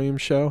Keller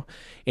Williams show,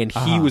 and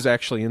he was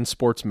actually in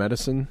sports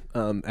medicine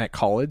at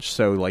college.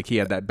 So like he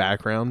had that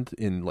background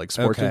in like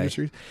sports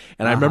industries.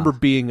 And I remember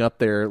being up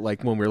there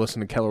like when we were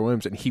listening to Keller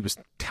Williams, and he was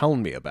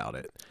telling me about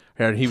it.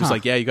 And he was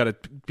like, "Yeah, you got to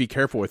be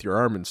careful with your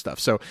arm and stuff."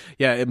 So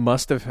yeah, it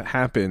must have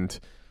happened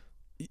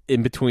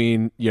in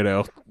between,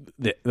 the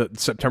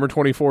September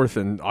 24th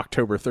and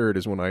October 3rd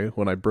is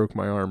when I broke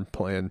my arm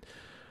playing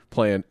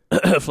flag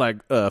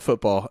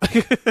football.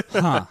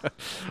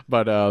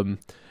 But yeah,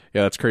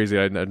 that's crazy.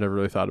 I never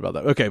really thought about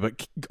that. Okay,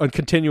 but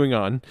continuing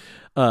on,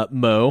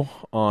 Mo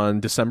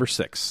on December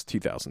 6th,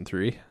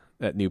 2003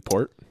 at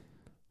Newport.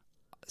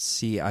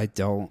 See, I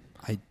don't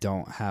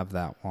have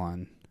that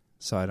one,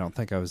 so I don't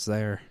think I was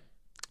there.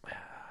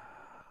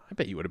 I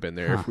bet you would have been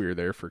there if we were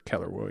there for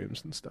Keller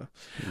Williams and stuff.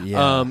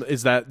 Yeah.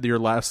 Is that your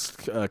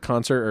last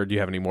concert, or do you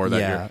have any more that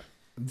year?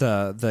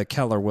 The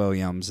Keller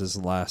Williams is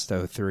the last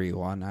 03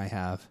 one I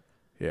have.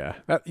 Yeah.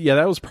 That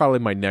was probably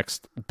my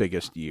next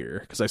biggest year,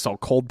 because I saw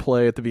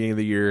Coldplay at the beginning of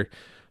the year,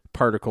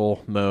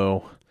 Particle,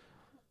 Mo.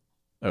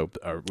 We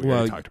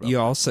already talked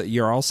about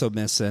you're also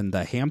missing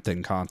the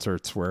Hampton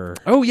concerts where.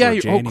 Oh yeah!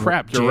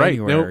 Crap! You're January.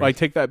 right. No, I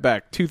take that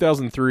back.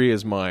 2003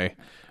 is my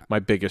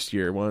biggest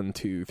year. 1,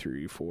 2,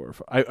 3, 4,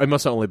 5. I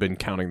must have only been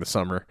counting the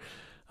summer,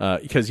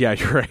 because you're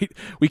right.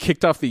 We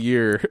kicked off the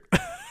year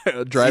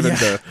driving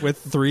with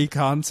 3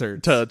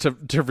 concerts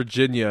to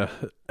Virginia,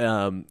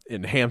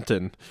 in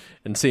Hampton,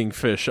 and seeing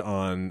Fish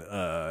on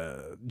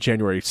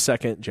January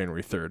 2nd,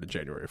 January 3rd, and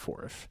January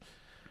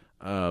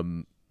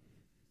 4th.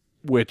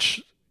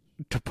 Which,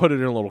 to put it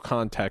in a little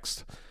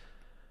context,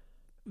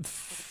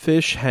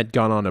 Fish had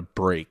gone on a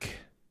break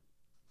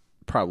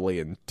probably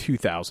in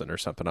 2000 or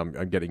something.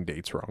 I'm getting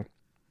dates wrong.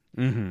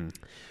 Mm-hmm.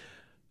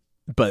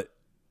 But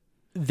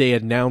they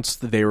announced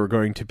that they were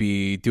going to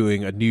be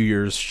doing a New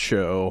Year's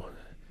show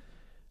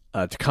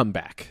to come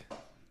back.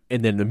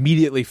 And then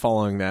immediately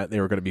following that,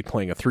 they were going to be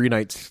playing a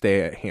 3-night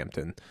stay at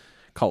Hampton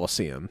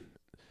Coliseum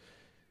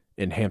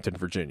in Hampton,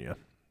 Virginia.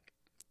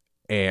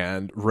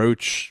 And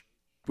Roach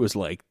was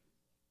like,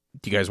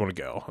 "Do you guys want to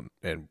go?"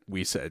 And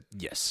we said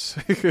yes.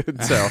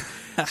 so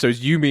it's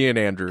you, me, and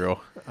Andrew,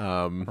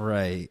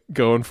 right,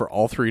 going for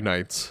all 3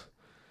 nights,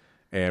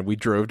 and we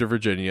drove to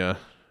Virginia.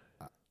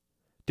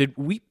 Did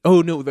we?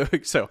 Oh no!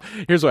 So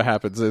here's what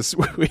happens: is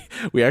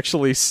we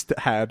actually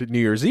had New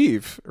Year's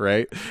Eve,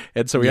 right?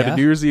 And so we had a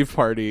New Year's Eve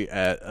party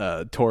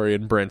at Tori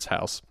and Brent's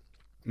house.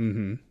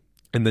 Mm-hmm.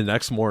 And the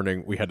next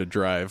morning, we had to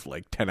drive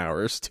like 10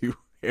 hours to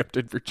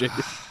Hampton,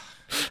 Virginia.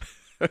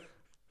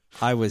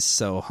 I was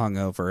so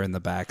hungover in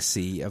the back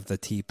seat of the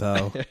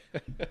Tipo.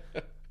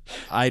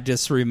 I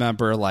just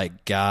remember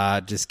like,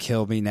 God, just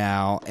kill me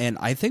now. And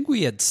I think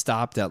we had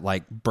stopped at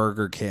like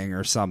Burger King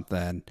or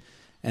something.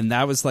 And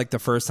that was like the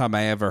first time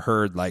I ever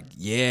heard like,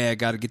 yeah,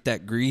 got to get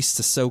that grease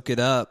to soak it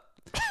up.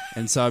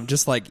 And so I'm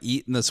just like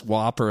eating this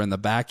Whopper in the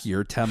back of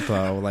your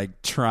Tempo,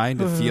 like trying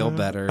to feel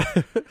better.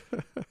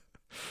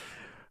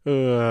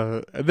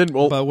 And then,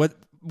 but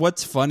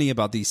what's funny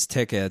about these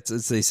tickets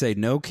is they say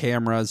no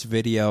cameras,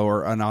 video,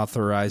 or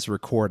unauthorized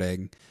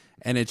recording.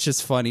 And it's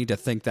just funny to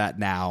think that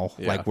now,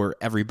 like where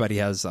everybody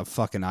has a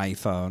fucking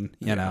iPhone,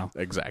 you know?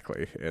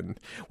 Exactly. And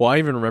well, I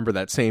even remember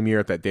that same year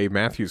at that Dave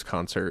Matthews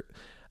concert,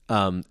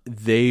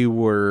 they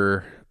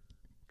were,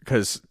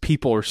 because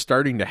people are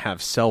starting to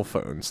have cell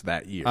phones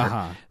that year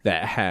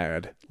that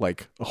had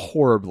like a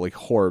horribly,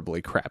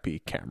 horribly crappy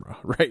camera,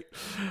 right?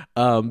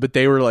 But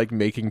they were like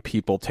making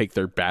people take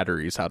their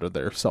batteries out of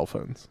their cell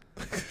phones.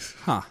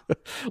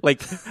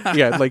 Like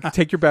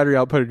take your battery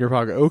out, put it in your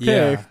pocket.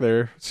 Okay,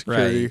 there,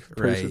 security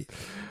person.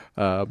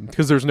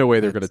 Because there's no way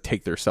they're going to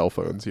take their cell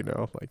phones,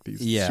 like these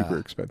super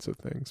expensive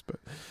things. But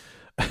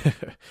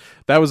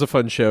that was a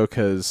fun show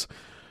because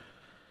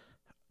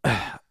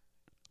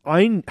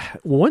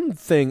one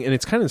thing, and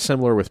it's kind of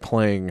similar with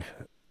playing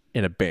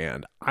in a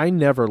band, I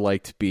never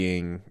liked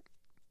being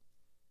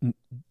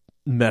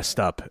messed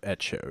up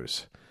at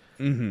shows.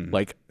 Mm-hmm.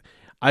 Like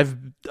I've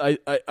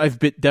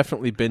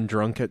definitely been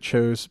drunk at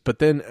shows, but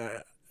then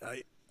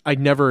I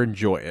never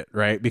enjoy it,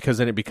 right? Because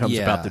then it becomes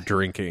about the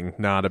drinking,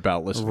 not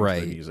about listening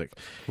to the music.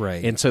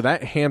 Right. And so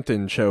that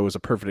Hampton show was a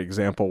perfect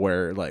example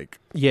where, like,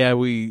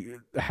 we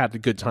had a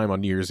good time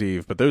on New Year's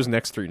Eve, but those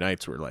next 3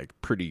 nights were like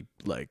pretty,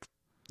 like,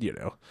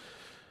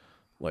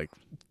 like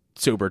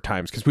sober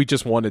times because we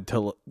just wanted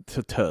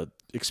to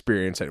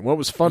experience it. And what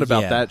was fun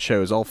about that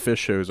show is all Fish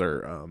shows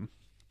are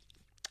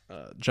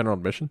general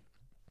admission,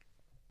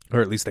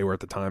 or at least they were at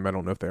the time. I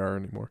don't know if they are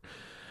anymore.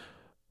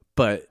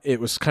 But it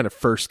was kind of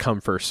first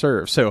come, first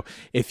serve. So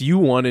if you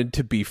wanted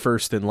to be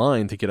first in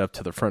line to get up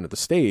to the front of the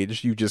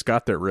stage, you just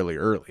got there really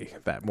early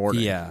that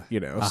morning. Yeah.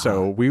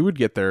 So we would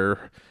get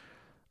there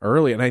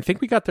early. And I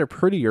think we got there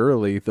pretty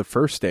early the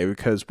first day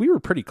because we were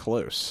pretty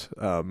close.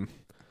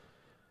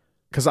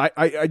 Because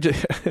I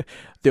just,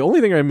 the only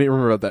thing I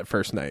remember about that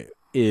first night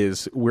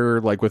is we're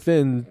like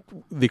within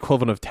the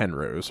equivalent of 10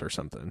 rows or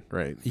something,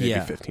 right? Maybe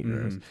Yeah. 15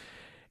 rows.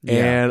 Yeah.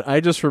 And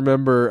I just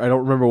remember, I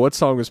don't remember what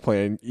song was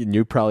playing, and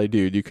you probably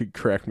do, you could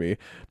correct me,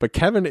 but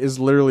Kevin is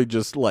literally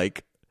just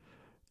like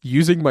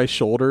using my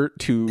shoulder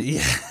to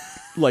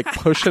like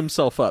push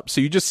himself up.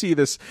 So you just see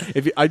this,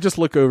 I just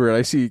look over and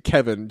I see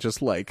Kevin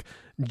just like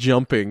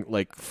jumping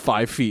like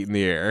 5 feet in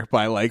the air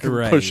by like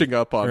pushing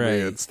up on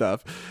me and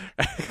stuff.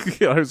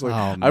 I was like,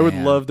 Oh, I would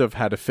man. love to have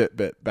had a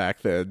Fitbit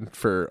back then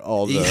for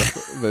all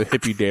the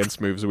hippie dance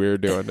moves we were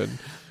doing. And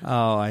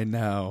Oh, I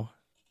know.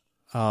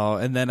 Oh,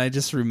 and then I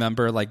just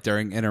remember like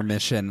during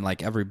intermission,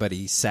 like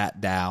everybody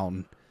sat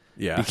down.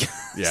 yeah,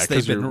 They've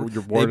because been,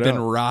 you're worn they've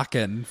been out.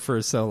 rocking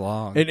for so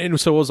long. And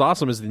so what was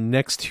awesome is the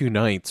next 2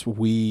 nights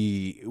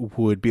we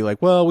would be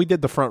like, well, we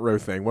did the front row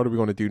thing. What are we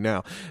going to do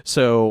now?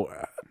 So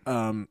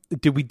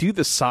did we do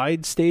the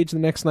side stage the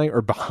next night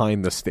or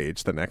behind the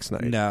stage the next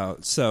night? No,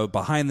 so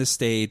behind the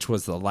stage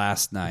was the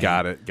last night.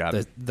 Got it.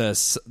 The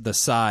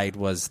side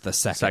was the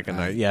second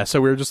Night. Yeah. So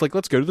we were just like,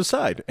 let's go to the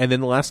side. And then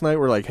the last night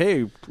we're like,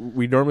 hey,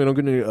 we normally don't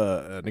get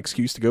an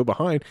excuse to go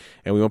behind.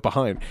 And we went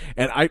behind.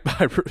 And I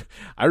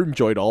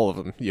enjoyed all of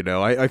them. You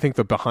know, I think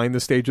the behind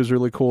the stage was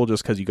really cool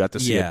just because you got to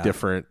see a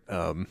different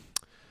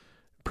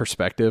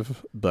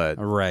perspective. But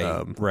Right.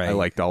 I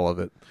liked all of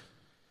it.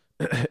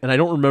 And I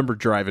don't remember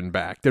driving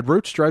back. Did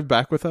Roach drive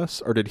back with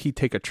us, or did he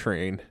take a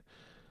train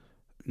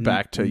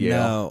back to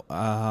Yale?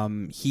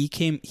 No, he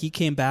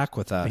came back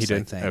with us. He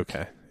did. I think.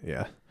 Okay,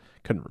 yeah,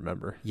 couldn't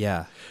remember.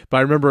 Yeah, But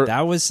I remember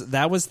that was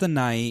the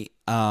night.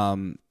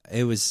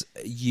 It was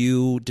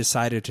you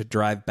decided to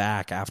drive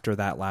back after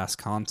that last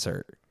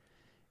concert,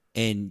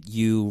 and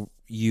you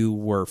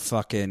were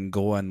fucking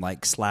going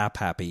like slap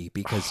happy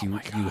because you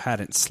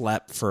hadn't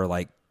slept for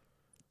like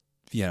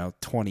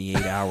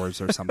 28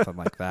 hours or something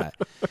like that.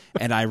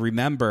 And I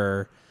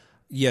remember,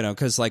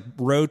 because like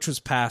Roach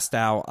was passed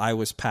out, I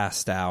was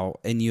passed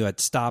out, and you had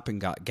stopped and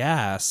got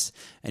gas,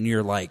 and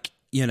you're like,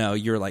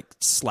 you're like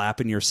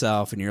slapping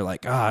yourself, and you're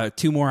like,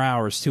 2 more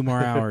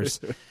hours.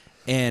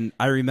 And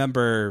I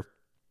remember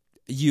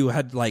you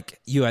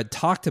had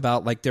talked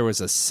about like there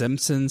was a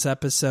Simpsons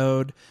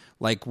episode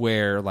like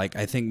where like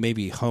I think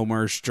maybe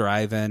Homer's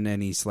driving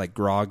and he's like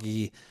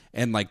groggy,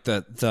 and like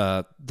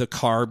the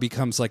car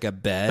becomes like a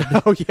bed.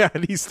 Oh yeah,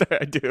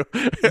 I do.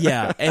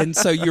 Yeah, and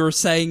so you were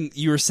saying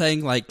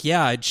like,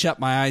 yeah, I'd shut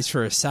my eyes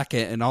for a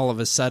second, and all of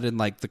a sudden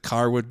like the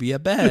car would be a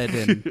bed,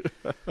 and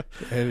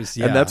it was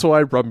And that's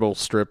why rumble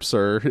strips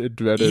are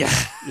invented.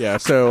 Yeah.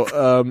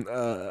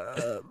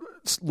 So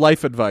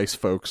life advice,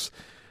 folks: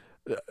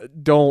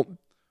 don't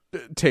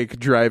take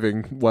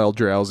driving while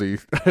drowsy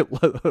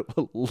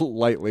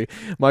lightly.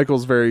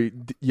 Michael's very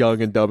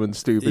young and dumb and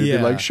stupid. He'd be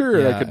like,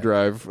 sure, I could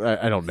drive.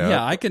 I don't know.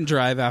 Yeah, I can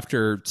drive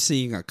after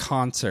seeing a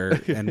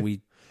concert, and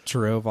we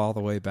drove all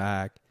the way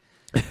back.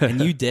 And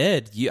you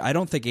did. I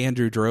don't think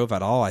Andrew drove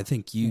at all. I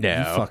think you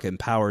fucking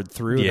powered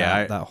through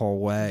that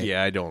whole way.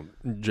 Yeah, I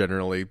don't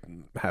generally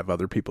have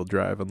other people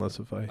drive unless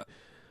if I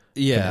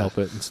can help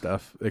it and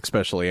stuff.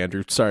 Especially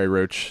Andrew. Sorry,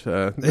 Roach.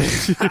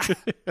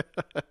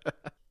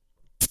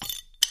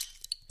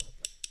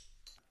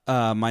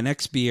 My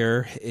next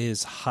beer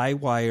is High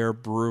Wire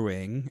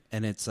Brewing,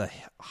 and it's a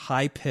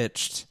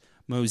high-pitched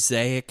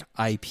Mosaic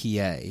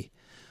IPA,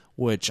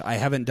 which I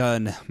haven't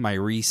done my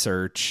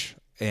research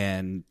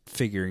and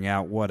figuring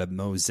out what a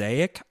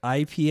Mosaic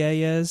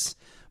IPA is,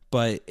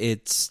 but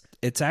it's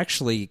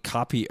actually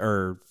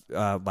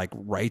like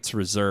rights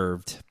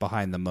reserved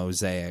behind the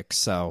Mosaic,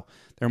 so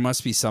there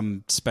must be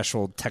some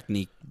special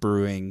technique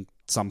brewing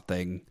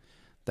something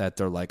that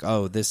they're like,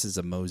 oh, this is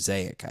a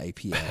Mosaic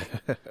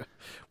IPA.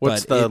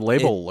 What's the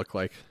label look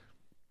like?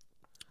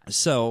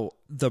 So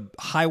the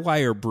High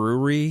Wire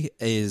Brewery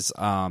is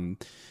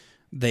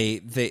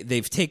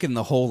they've taken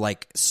the whole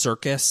like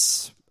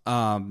circus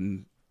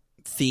theme.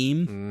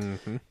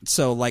 Mm-hmm.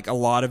 So like a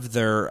lot of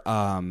their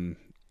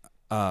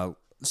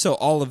so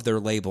all of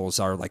their labels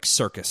are like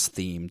circus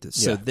themed.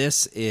 So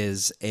this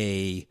is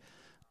a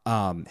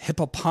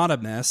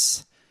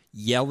hippopotamus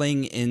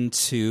yelling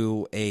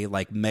into a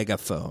like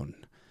megaphone.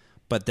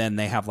 But then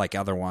they have like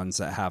other ones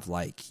that have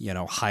like,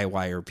 high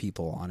wire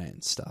people on it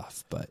and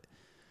stuff. But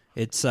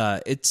it's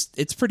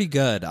pretty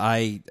good.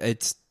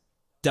 It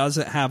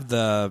doesn't have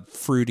the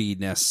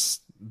fruitiness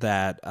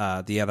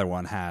that the other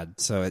one had,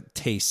 so it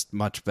tastes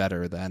much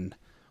better than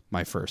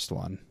my first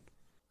one.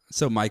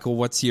 So Michael,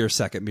 what's your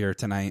second beer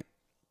tonight?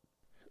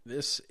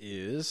 This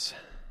is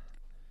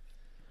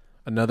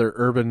another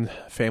Urban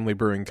Family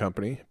Brewing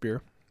Company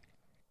beer.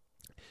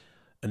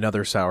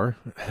 Another sour.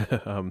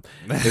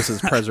 This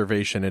is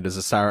Preservation. It is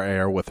a sour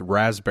ale with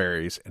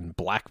raspberries and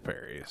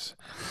blackberries.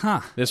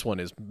 Huh. This one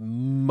is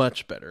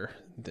much better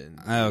than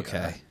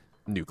Okay.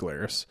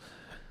 Nuclearis.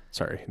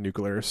 Sorry,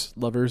 Nuclear's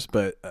lovers,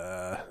 but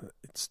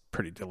it's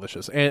pretty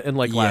delicious. And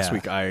like last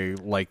week, I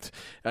liked.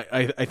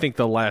 I think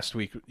the last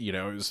week,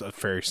 it was a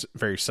very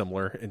very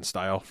similar in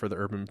style for the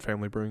Urban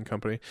Family Brewing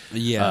Company.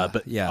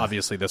 But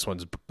obviously this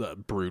one's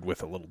brewed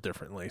with a little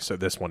differently. So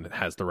this one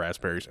has the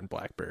raspberries and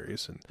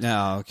blackberries. And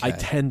I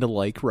tend to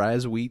like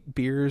raz wheat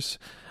beers.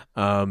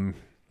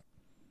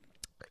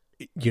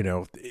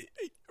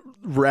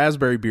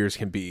 Raspberry beers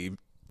can be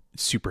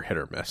super hit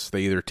or miss.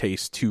 They either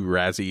taste too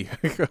razzy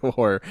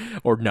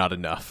or not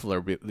enough.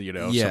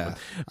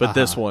 But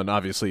this one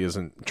obviously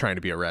isn't trying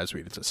to be a raz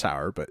wheat. It's a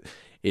sour, but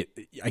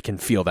I can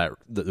feel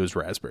those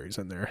raspberries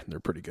in there. They're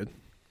pretty good.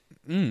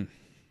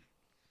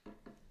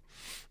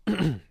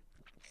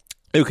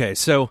 Okay,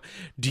 so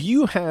do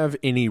you have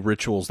any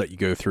rituals that you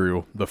go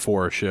through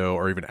before a show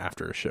or even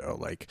after a show?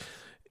 Like,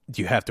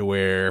 do you have to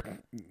wear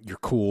your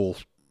cool,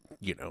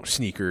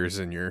 sneakers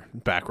and your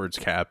backwards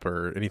cap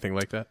or anything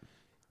like that?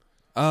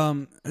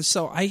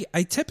 So I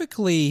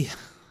typically,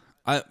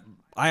 I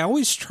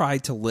always try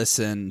to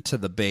listen to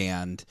the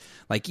band.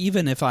 Like,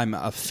 even if I'm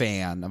a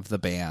fan of the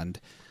band,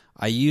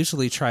 I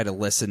usually try to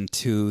listen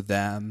to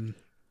them,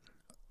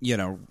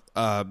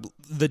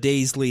 the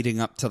days leading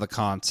up to the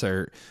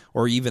concert,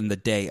 or even the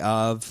day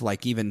of,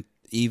 like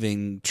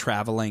even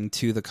traveling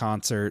to the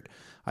concert,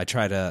 I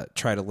try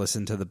to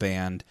listen to the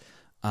band.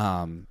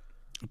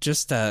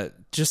 Just to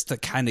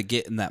kind of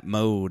get in that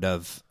mode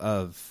of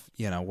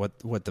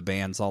what the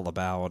band's all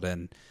about,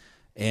 and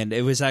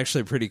it was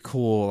actually pretty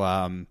cool.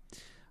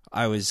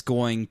 I was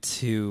going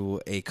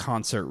to a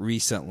concert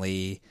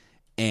recently,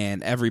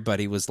 and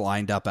everybody was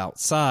lined up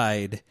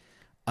outside,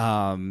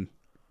 and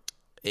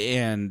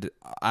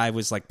I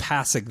was like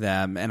passing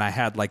them, and I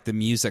had like the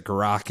music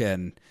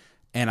rocking,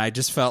 and I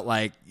just felt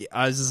like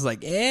I was just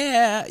like,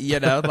 yeah,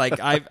 like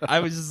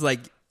I was just like,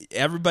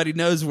 everybody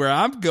knows where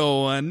I'm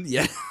going.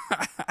 Yeah.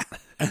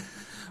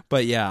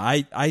 But yeah,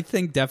 I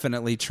think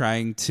definitely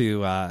trying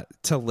to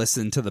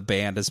listen to the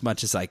band as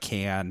much as I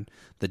can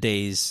the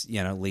days,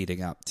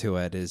 leading up to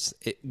it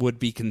would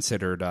be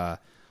considered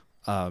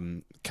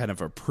kind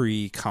of a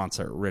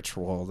pre-concert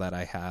ritual that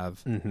I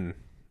have. Mm-hmm.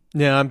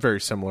 Yeah, I'm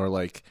very similar.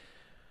 Like,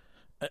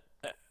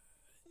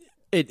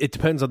 it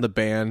depends on the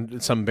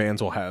band. Some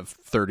bands will have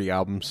 30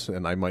 albums,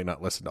 and I might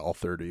not listen to all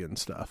 30 and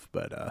stuff.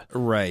 But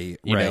right,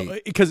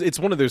 because it's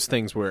one of those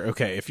things where,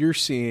 okay, if you're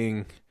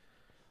seeing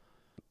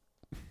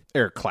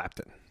Eric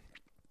Clapton,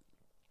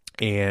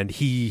 and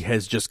he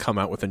has just come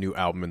out with a new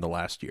album in the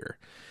last year,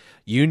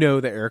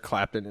 that Eric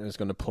Clapton is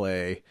going to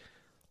play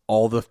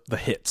all the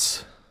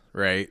hits,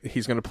 right?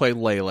 He's going to play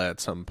Layla at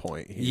some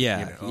point. All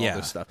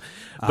this stuff.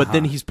 But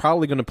then he's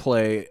probably going to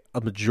play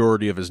a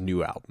majority of his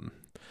new album.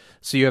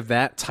 So you have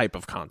that type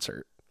of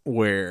concert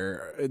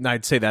where, and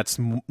I'd say that's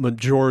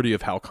majority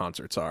of how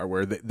concerts are,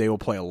 where they will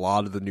play a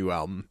lot of the new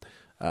album,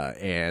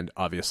 and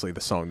obviously the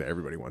song that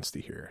everybody wants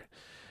to hear.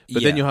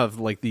 But then you'll have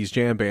like these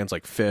jam bands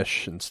like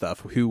Fish and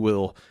stuff who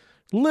will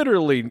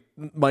literally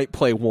might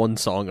play one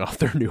song off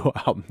their new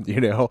album,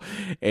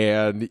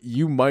 and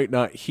you might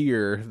not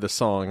hear the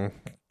song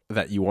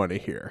that you want to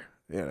hear.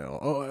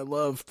 I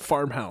love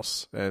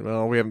Farmhouse,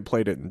 and we haven't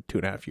played it in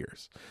 2.5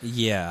 years.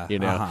 Yeah.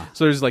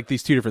 So there's like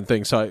these two different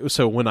things.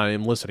 So when I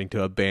am listening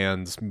to a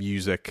band's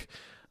music,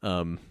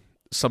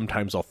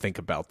 sometimes I'll think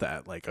about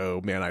that, like,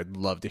 oh man, I'd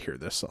love to hear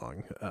this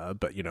song.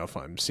 But if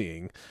I'm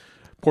seeing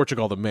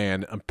Portugal the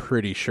Man, I'm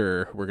pretty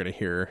sure we're going to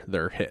hear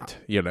their hit,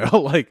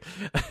 like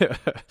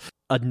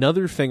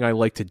another thing I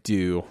like to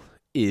do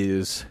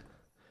is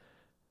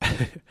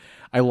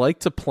I like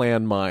to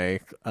plan my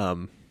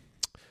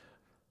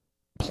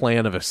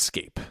plan of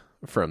escape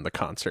from the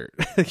concert,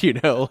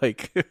 especially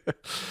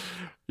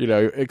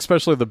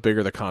the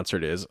bigger the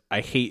concert is.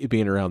 I hate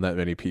being around that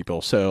many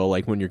people. So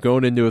like when you're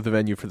going into the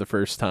venue for the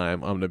first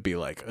time, I'm going to be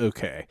like,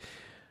 okay,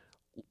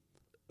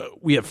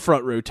 we have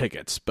front row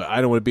tickets, but I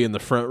don't want to be in the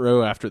front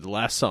row after the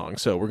last song,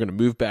 so we're going to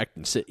move back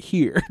and sit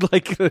here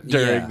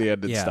during the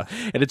end and stuff.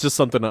 And it's just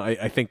something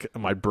I think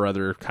my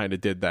brother kind of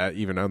did that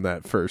even on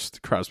that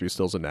first Crosby,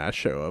 Stills and Nash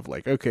show of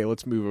like, okay,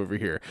 let's move over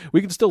here.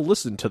 We can still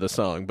listen to the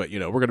song, but we're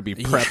going to be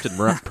prepped and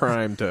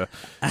primed to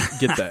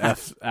get the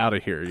F out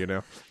of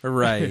here,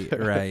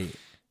 Right.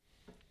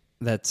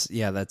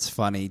 That's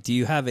funny. Do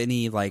you have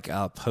any like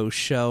post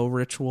show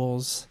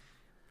rituals?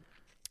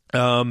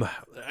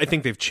 I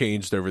think they've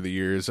changed over the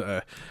years,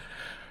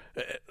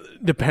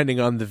 depending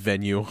on the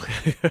venue.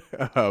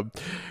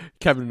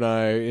 Kevin and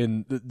I,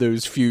 in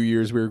those few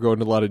years we were going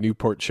to a lot of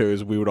Newport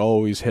shows, we would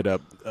always hit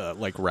up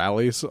like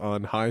rallies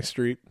on High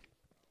Street.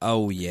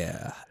 Oh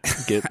yeah,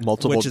 get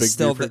multiple which is big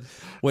still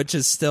which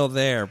is still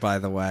there, by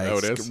the way. Oh,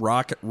 it is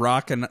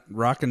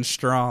rocking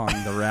strong.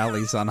 The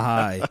rallies on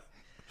High.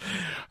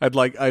 I'd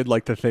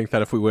like to think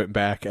that if we went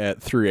back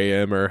at 3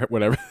 a.m. or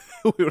whatever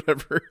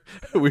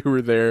we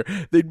were there,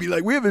 they'd be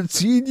like, we haven't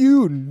seen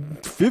you in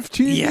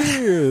 15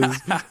 years.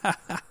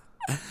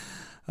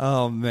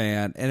 Oh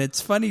man. And it's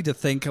funny to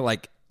think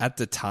like at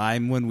the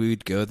time when we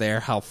would go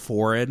there, how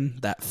foreign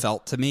that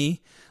felt to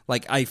me.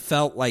 Like, I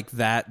felt like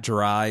that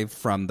drive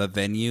from the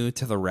venue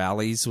to the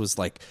rallies was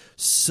like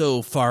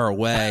so far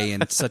away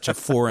and such a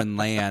foreign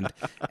land.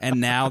 And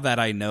now that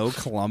I know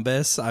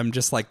Columbus, I'm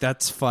just like,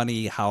 that's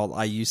funny how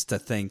I used to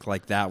think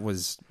like that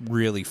was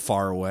really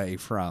far away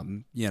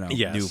from,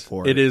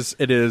 Newport. It is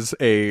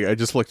I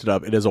just looked it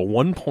up. It is a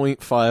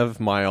 1.5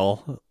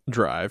 mile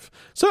drive.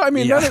 So, I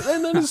mean,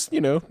 that is,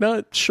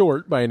 not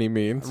short by any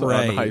means on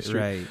the high street,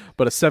 right.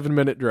 but a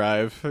 7-minute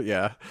drive.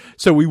 Yeah.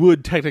 So we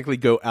would technically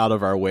go out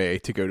of our way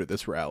to go to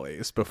this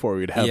rallies before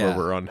we'd head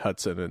over on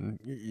Hudson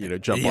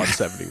and, jump on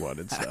 71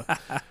 and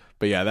stuff.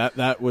 But yeah,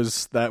 that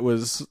was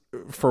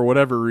for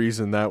whatever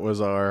reason, that was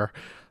our,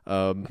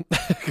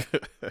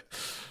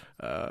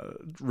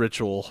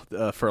 ritual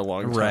for a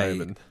long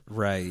time, and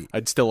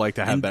I'd still like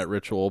to have that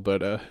ritual,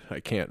 but I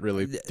can't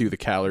really do the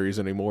calories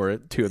anymore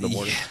at 2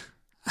 a.m.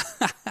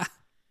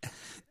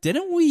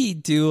 Didn't we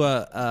do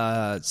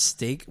a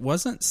steak?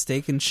 Wasn't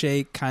Steak and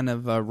Shake kind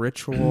of a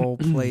ritual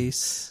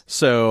place?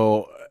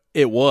 So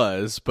it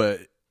was,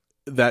 but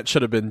that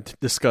should have been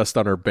discussed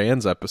on our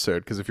bands episode,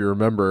 because if you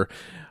remember,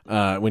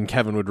 when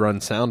Kevin would run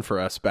sound for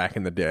us back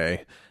in the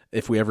day,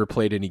 if we ever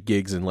played any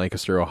gigs in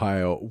Lancaster,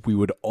 Ohio, we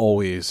would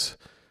always,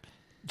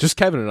 just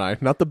Kevin and I,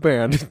 not the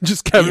band,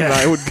 just Kevin and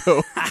I would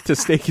go to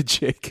Steak and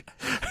Shake.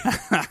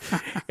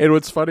 And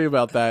what's funny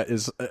about that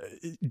is,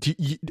 do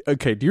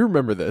you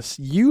remember this?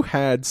 You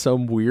had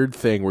some weird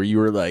thing where you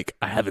were like,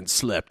 I haven't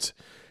slept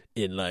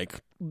in like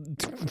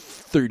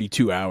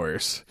 32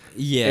 hours.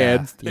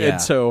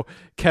 And so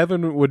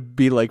Kevin would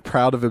be like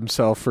proud of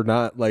himself for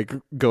not like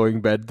going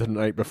bed the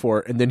night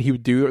before, and then he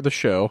would do the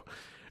show,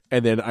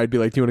 and then I'd be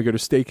like, do you want to go to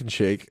Steak and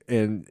Shake?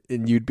 And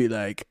you'd be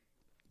like,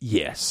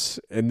 yes.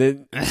 And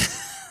then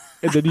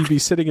you'd be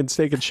sitting in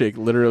Steak and Shake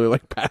literally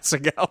like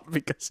passing out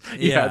because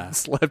you hadn't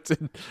slept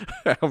in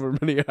however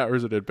many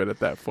hours it had been at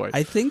that point.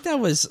 I think that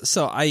was,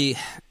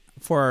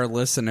 for our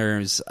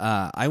listeners,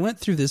 I went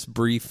through this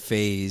brief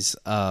phase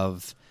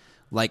of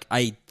like,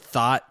 I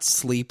thought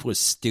sleep was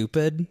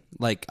stupid.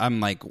 Like,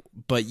 I'm like,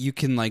 but you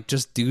can like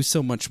just do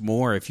so much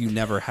more if you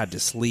never had to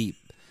sleep.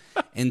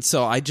 And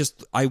so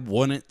I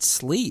wouldn't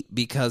sleep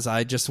because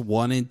I just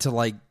wanted to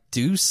like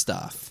do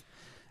stuff.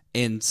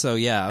 And so,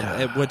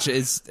 which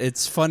is,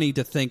 it's funny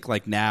to think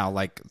like now,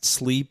 like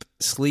sleep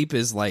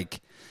is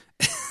like,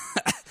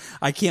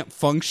 I can't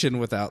function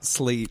without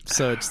sleep.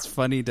 So it's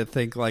funny to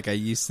think like I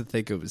used to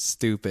think it was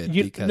stupid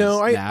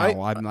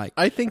I'm like,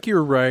 I think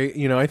you're right.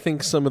 I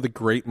think some of the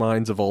great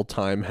minds of all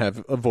time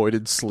have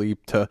avoided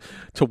sleep to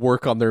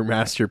work on their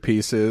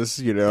masterpieces,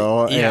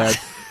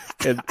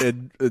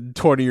 and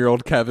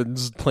 20-year-old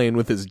Kevin's playing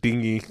with his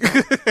dinghy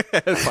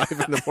at 5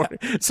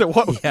 a.m. So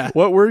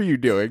what were you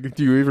doing?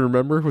 Do you even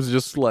remember? Was it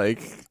just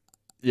like,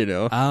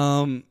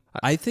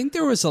 I think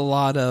there was a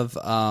lot of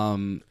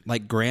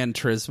like Gran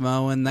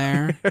Turismo in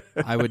there.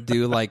 I would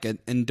do like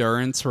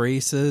endurance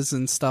races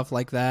and stuff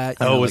like that.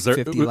 Was like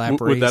there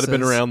 50-lap races. Would that have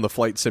been around the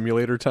flight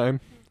simulator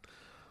time?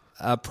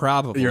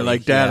 Probably. You're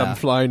like, Dad, I'm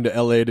flying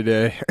to LA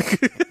today.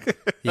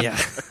 Yeah.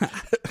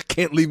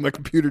 Can't leave my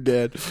computer,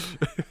 Dad.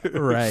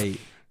 Right.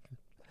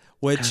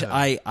 Which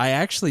I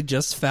actually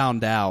just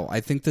found out. I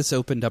think this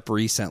opened up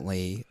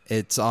recently.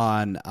 It's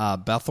on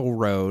Bethel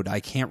Road. I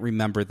can't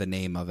remember the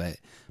name of it,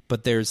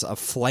 but there's a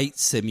flight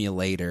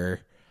simulator,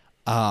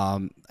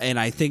 and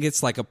I think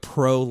it's like a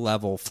pro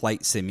level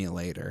flight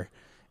simulator.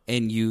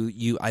 And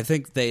I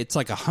think it's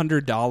like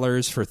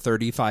 $100 for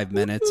 35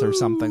 minutes or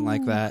something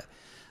like that.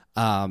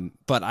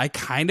 But I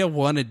kind of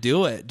want to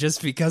do it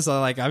just because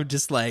I'm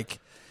just like,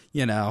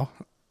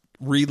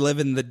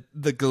 reliving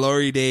the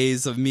glory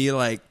days of me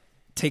like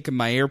taking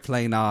my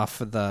airplane off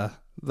of the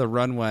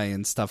runway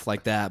and stuff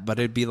like that. But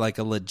it'd be like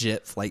a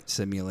legit flight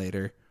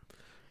simulator.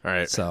 All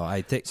right. So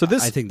I think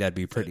that'd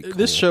be pretty cool.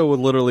 This show would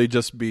literally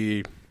just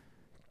be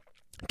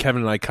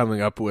Kevin and I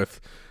coming up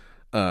with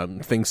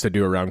things to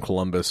do around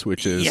Columbus,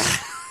 which is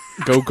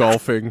go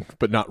golfing,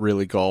 but not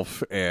really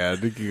golf,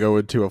 and go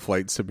into a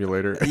flight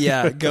simulator.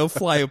 Go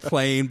fly a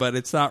plane, but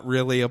it's not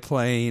really a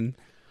plane.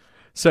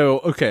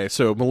 So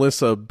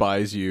Melissa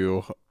buys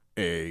you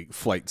a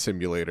flight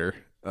simulator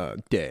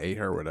day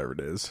or whatever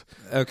it is.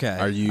 Okay.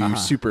 Are you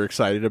super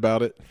excited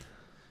about it?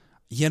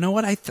 You know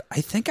what? I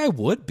think I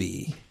would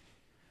be.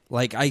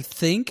 Like, I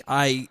think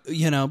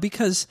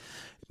because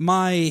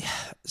I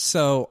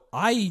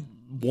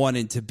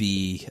wanted to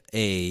be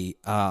and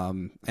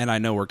I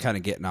know we're kind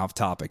of getting off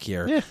topic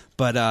here,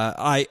 but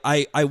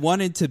I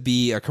wanted to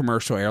be a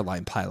commercial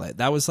airline pilot.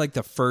 That was like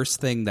the first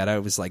thing that I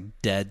was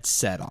like dead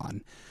set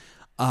on.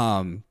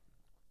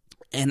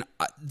 And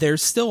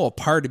there's still a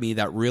part of me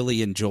that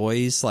really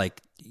enjoys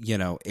like,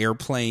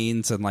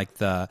 airplanes and like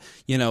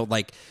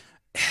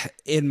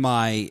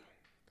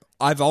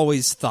I've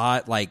always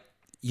thought like,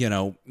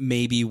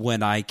 maybe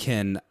when I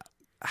can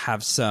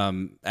have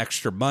some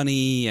extra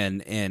money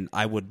and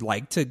I would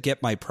like to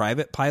get my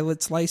private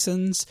pilot's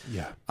license.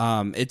 Yeah.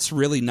 It's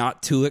really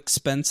not too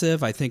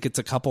expensive. I think it's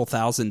a couple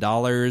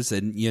 $1,000s,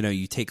 and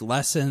you take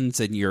lessons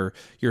and you're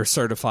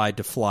certified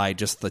to fly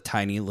just the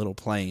tiny little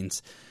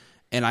planes.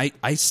 And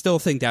I still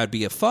think that would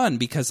be a fun,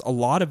 because a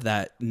lot of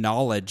that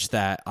knowledge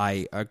that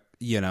I,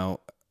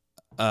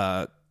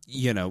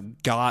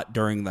 got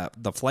during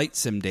the flight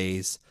sim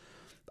days,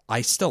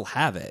 I still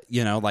have it.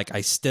 Like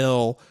I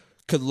still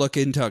could look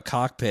into a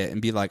cockpit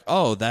and be like,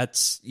 oh,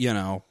 that's,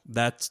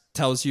 that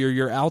tells you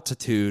your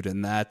altitude,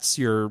 and that's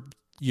your,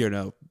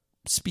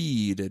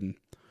 speed. And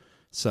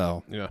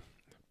so, Yeah.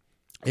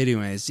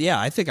 anyways, yeah,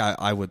 I think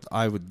I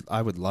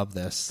would love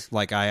this.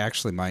 Like, I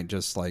actually might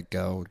just like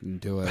go and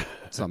do it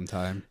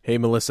sometime. Hey,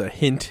 Melissa,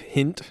 hint.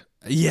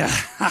 Yeah.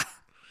 All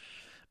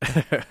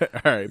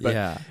right. But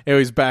Yeah.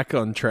 anyways, back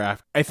on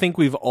track. I think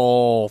we've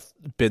all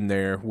been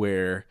there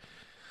where,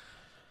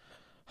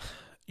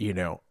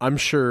 I'm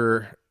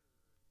sure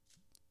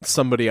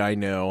somebody I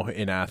know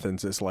in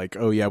Athens is like,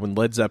 oh yeah, when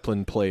Led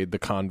Zeppelin played the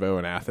Convo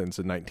in Athens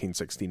in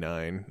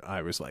 1969,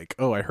 I was like,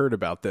 oh, I heard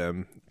about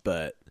them,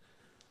 but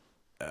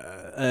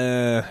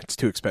it's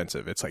too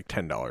expensive. It's like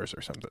 $10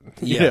 or something.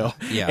 Yeah.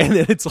 And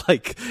then it's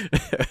like,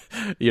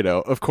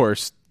 of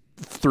course,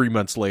 3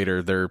 months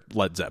later, they're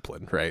Led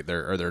Zeppelin, right?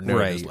 They're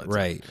known as Led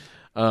Zeppelin.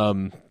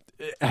 Right.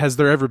 Has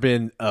there ever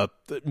been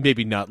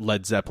maybe not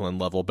Led Zeppelin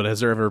level, but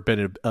has there ever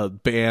been a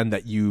band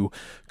that you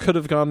could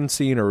have gone and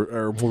seen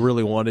or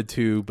really wanted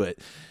to, but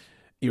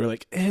you were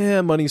like,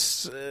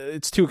 money's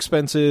it's too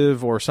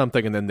expensive or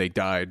something, and then they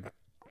died,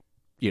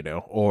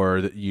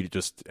 or that you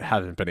just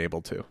haven't been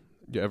able to?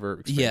 You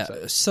ever experience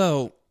that?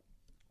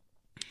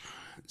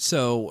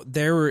 So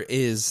there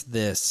is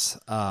this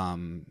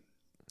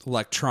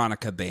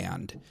electronica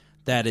band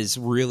that is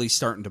really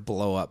starting to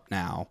blow up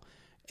now,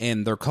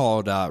 and they're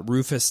called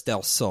Rufus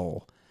del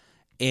Sol,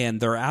 and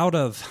they're out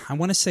of, I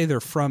want to say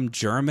they're from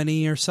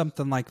Germany or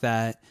something like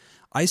that.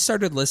 I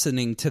started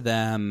listening to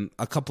them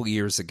a couple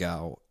years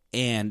ago,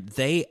 and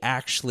they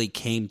actually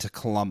came to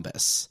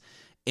Columbus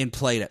and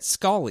played at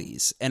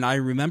Scully's, and I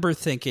remember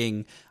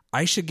thinking,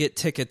 I should get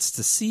tickets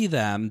to see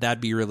them.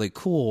 That'd be really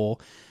cool.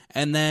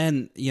 And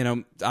then,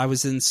 I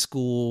was in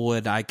school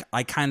and I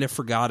kind of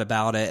forgot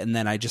about it, and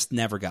then I just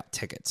never got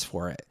tickets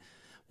for it.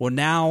 Well,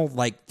 now,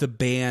 like, the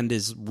band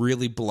is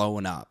really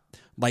blowing up.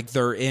 Like,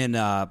 they're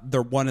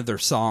one of their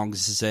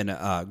songs is in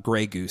a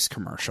Grey Goose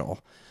commercial.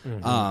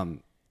 Mm-hmm.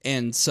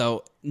 And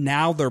so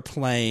now they're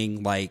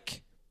playing,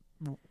 like,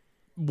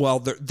 well,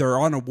 they're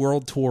on a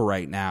world tour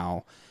right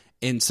now.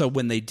 And so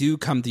when they do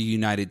come to the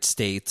United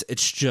States,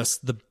 it's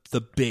just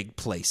the big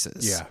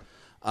places.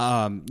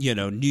 Yeah.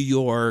 New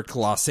York,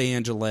 Los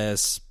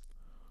Angeles.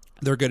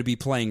 They're going to be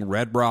playing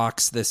Red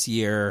Rocks this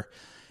year.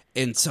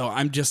 And so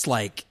I'm just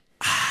like,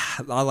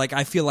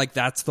 I feel like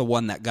that's the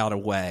one that got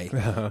away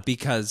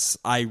because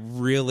I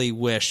really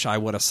wish I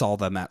would have saw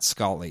them at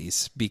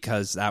Scully's,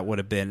 because that would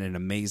have been an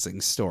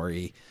amazing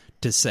story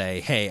to say,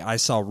 hey, I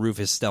saw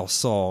Rufus del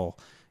Sol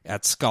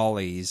at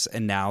Scully's,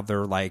 and now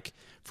they're like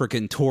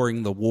freaking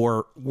touring the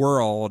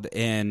world,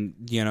 and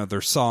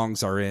their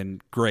songs are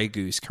in Grey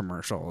Goose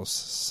commercials.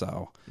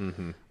 So,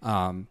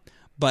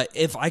 but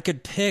if I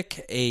could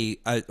pick a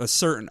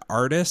certain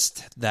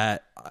artist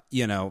that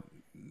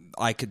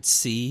I could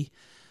see,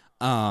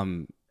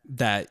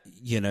 that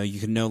you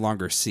can no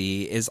longer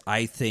see, is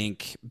I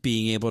think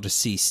being able to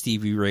see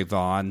Stevie Ray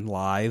Vaughan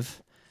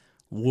live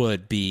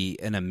would be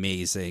an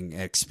amazing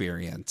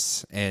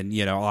experience. And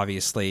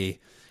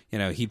obviously,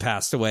 he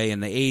passed away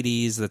in the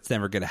 80s. That's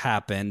never going to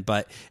happen.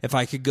 But if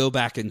I could go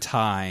back in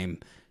time,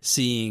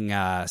 seeing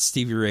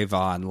Stevie Ray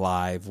Vaughan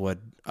live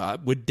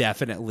would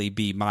definitely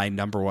be my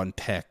number one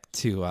pick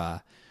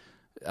to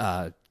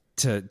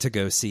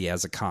go see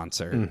as a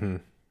concert. Mm-hmm.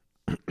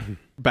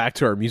 Back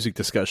to our music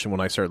discussion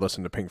when I started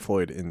listening to Pink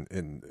Floyd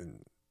in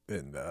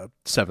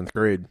seventh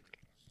grade.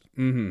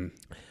 Mm-hmm.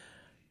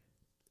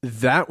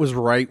 That was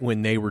right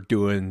when they were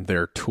doing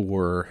their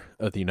tour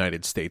of the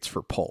United States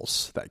for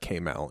Pulse that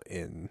came out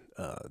in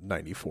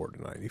 94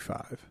 to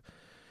 95.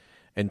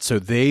 And so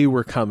they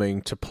were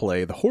coming to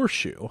play the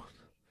Horseshoe.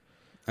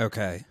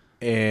 Okay.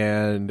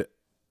 And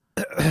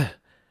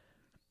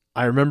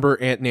I remember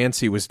Aunt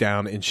Nancy was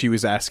down and she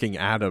was asking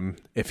Adam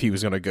if he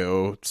was going to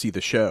go see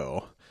the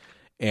show.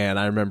 And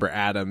I remember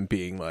Adam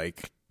being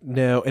like,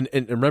 no. And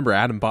remember,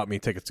 Adam bought me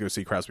tickets to go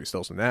see Crosby,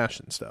 Stills and Nash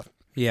and stuff.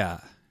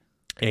 Yeah.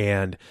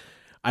 And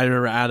I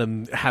remember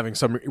Adam having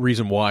some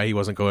reason why he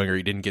wasn't going, or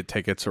he didn't get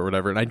tickets or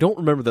whatever. And I don't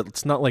remember that.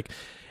 It's not like,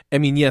 I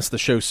mean, yes, the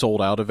show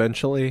sold out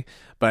eventually,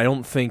 but I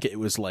don't think it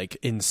was like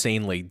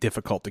insanely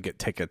difficult to get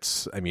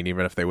tickets. I mean,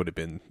 even if they would have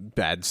been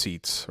bad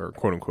seats or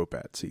quote unquote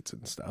bad seats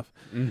and stuff.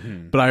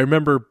 Mm-hmm. But I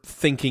remember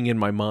thinking in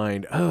my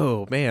mind,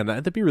 oh man,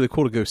 that'd be really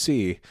cool to go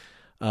see.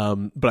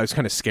 But I was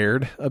kind of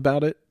scared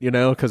about it,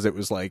 because it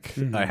was like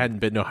I hadn't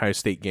been to Ohio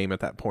State game at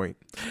that point.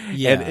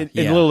 Yeah, and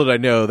little did I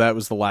know that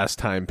was the last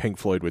time Pink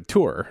Floyd would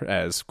tour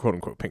as quote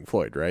unquote Pink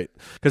Floyd, right?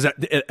 Because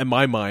in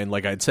my mind,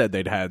 like I'd said,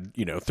 they'd had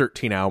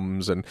 13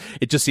 albums, and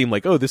it just seemed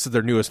like, oh, this is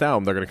their newest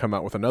album. They're going to come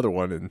out with another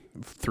one in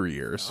 3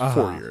 years,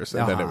 4 years,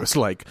 and then it was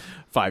like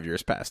 5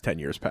 years passed, 10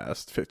 years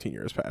passed, 15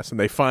 years passed, and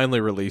they finally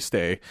released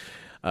a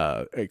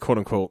quote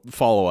unquote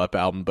follow up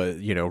album. But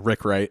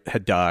Rick Wright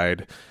had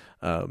died.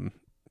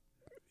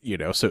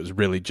 So it was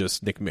really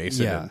just Nick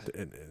Mason Yeah.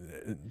 and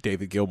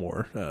David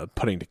Gilmour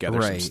putting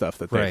together some Right, stuff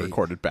that they right.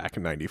 recorded back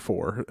in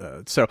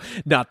 '94. So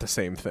not the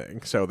same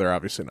thing. So they're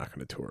obviously not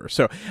going to tour.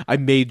 So I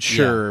made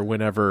sure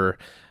whenever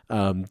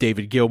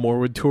David Gilmour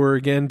would tour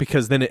again,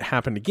 because then it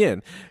happened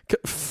again.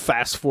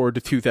 Fast forward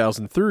to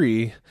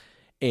 2003,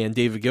 and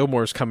David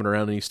Gilmour's coming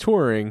around and he's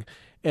touring.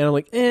 And I'm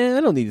like,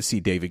 I don't need to see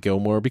David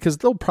Gilmour because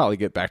they'll probably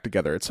get back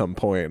together at some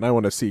point. And I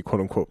want to see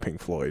quote unquote Pink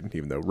Floyd,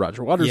 even though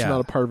Roger Waters is Yeah.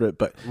 not a part of it.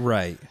 But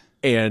Right.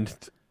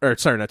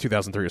 sorry, not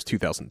 2003, it was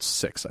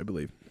 2006, I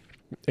believe.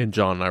 And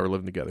John and I were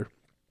living together.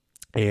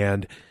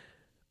 And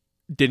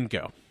didn't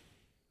go.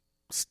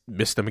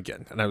 Missed them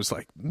again. And I was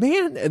like,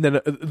 man. And then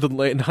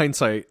in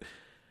hindsight,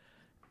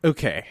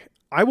 okay,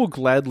 I will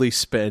gladly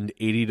spend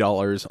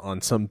 $80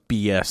 on some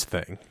BS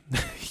thing,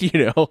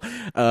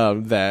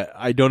 that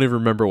I don't even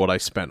remember what I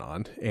spent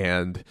on.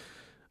 And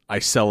I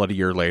sell it a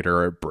year later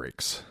or it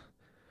breaks.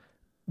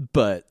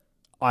 But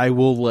I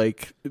will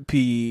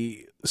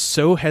be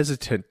so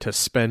hesitant to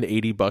spend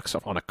 $80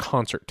 on a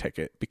concert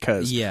ticket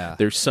because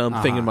there's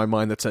something in my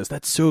mind that says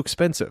that's so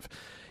expensive.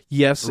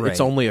 Yes, Right.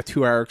 it's only a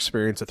 2-hour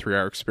experience, a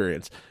 3-hour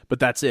experience, but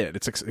that's it.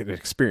 It's an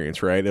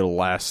experience, right? It'll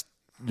last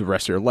the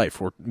rest of your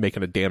life. We're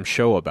making a damn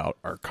show about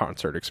our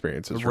concert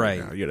experiences right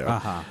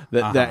now.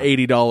 That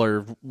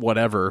 $80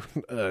 whatever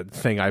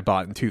thing I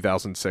bought in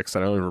 2006, I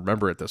don't even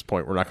remember at this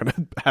point. We're not going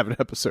to have an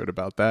episode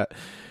about that.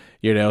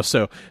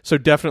 So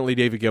definitely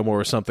David Gilmour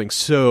was something.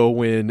 So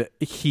when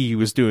he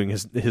was doing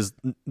his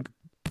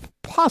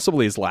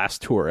possibly his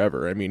last tour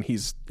ever, I mean,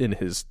 he's in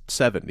his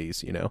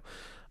 70s,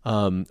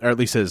 or at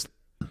least his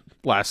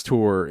last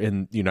tour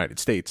in the United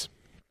States,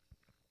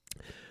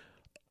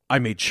 I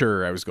made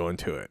sure I was going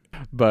to it.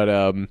 But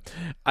and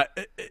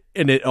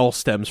it all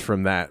stems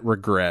from that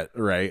regret,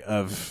 right?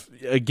 Of,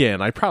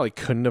 again, I probably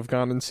couldn't have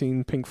gone and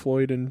seen Pink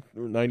Floyd in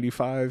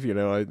 '95.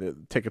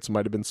 Tickets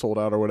might have been sold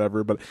out or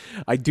whatever. But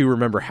I do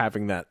remember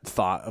having that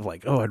thought of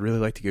like, oh, I'd really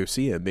like to go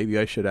see him. Maybe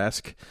I should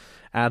ask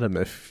Adam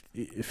if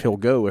he'll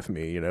go with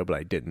me. But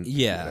I didn't.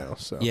 Yeah.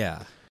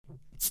 Yeah.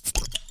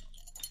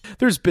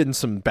 There's been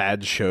some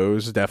bad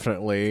shows,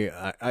 definitely.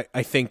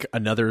 I think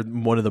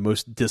one of the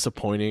most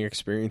disappointing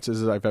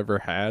experiences I've ever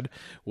had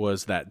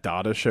was that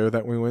Dada show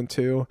that we went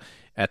to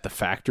at the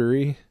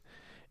Factory.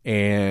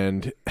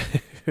 And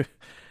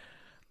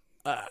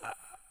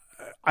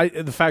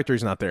the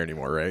Factory's not there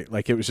anymore, right?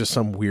 Like, it was just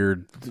some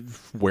weird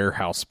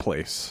warehouse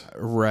place.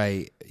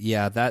 Right.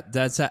 Yeah,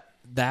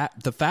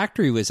 the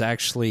Factory was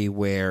actually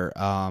where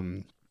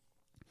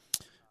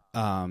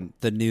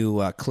the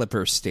new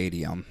Clipper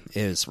Stadium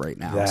is right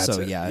now.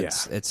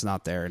 It's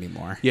not there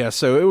anymore. Yeah,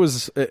 so it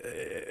was,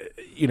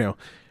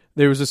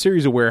 there was a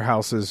series of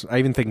warehouses. I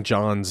even think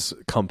John's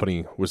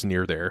company was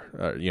near there,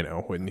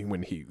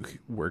 when he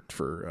worked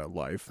for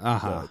Live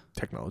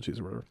Technologies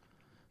or whatever.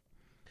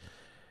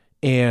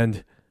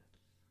 And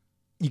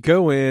you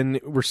go in,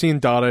 we're seeing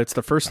Dada. It's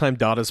the first time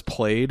Dada's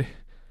played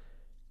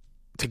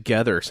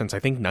together since I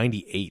think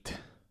 98.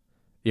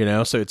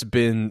 So it's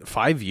been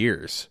 5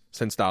 years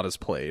since Dada's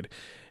played.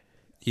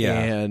 Yeah.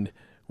 And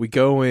we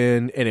go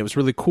in, and it was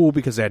really cool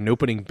because they had an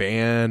opening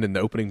band, and the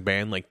opening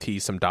band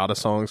teased some Dada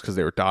songs because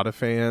they were Dada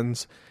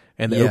fans.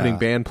 And the opening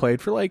band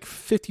played for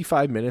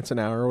 55 minutes, an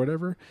hour or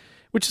whatever,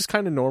 which is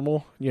kind of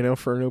normal,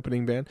 for an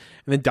opening band.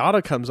 And then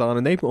Dada comes on,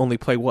 and they only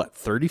play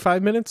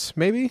 35 minutes,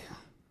 maybe?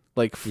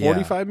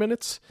 45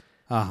 minutes?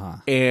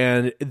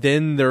 And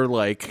then they're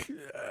like,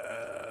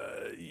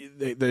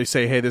 they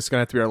say, hey, this is going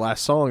to have to be our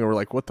last song. And we're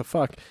like, what the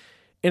fuck?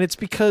 And it's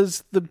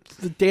because the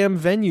damn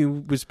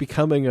venue was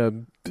becoming a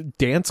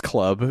dance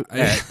club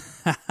at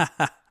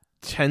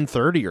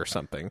 10:30 or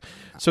something.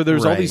 So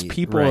there's all these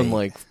people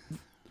in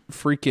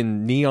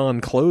freaking neon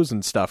clothes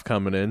and stuff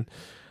coming in.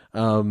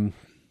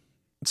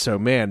 So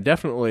man,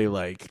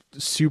 definitely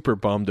super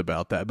bummed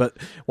about that. But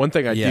one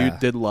thing I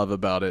did love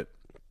about it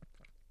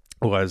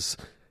was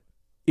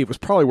it was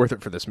probably worth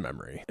it for this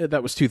memory.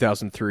 That was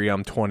 2003.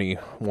 I'm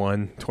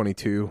 21,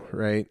 22,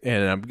 right?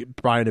 And I'm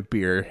buying a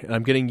beer, and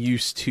I'm getting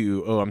used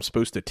to, I'm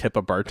supposed to tip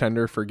a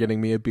bartender for getting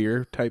me a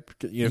beer type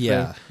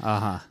thing.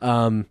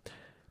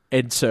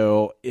 And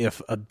so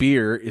if a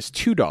beer is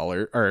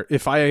 $2, or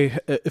if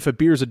a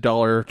beer is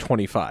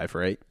 $1.25,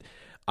 right?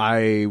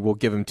 I will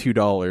give him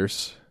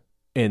 $2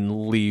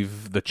 and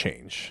leave the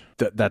change.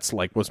 That's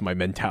was my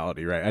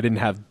mentality, right? I didn't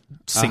have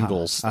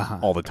singles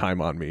all the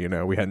time on me.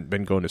 We hadn't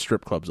been going to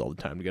strip clubs all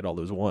the time to get all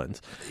those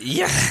ones.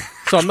 Yeah.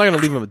 So I'm not going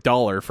to leave him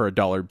 $1 for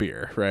 $1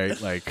 beer,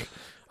 right?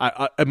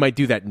 I might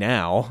do that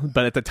now,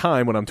 but at the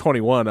time when I'm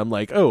 21, I'm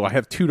like, oh, I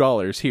have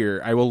 $2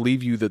 here. I will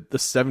leave you the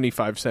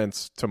 75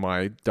 cents to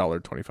my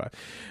 $1.25.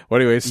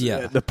 Well, anyways,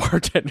 the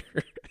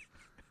bartender.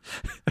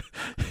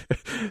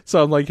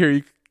 So I'm like,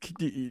 here,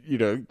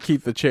 you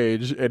keep the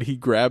change, and he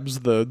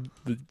grabs the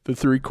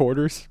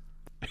 3/4,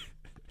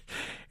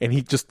 and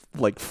he just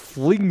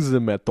flings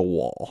them at the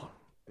wall.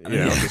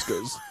 Just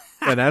goes,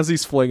 and as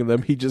he's flinging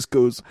them, he just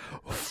goes,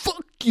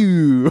 "Fuck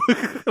you!"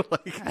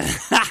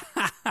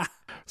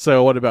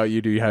 So, what about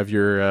you? Do you have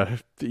your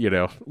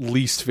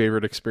least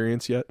favorite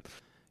experience yet?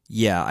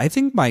 Yeah, I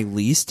think my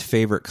least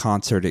favorite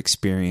concert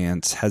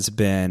experience has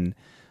been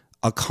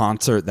a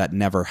concert that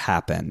never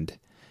happened.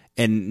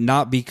 And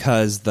not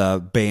because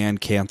the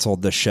band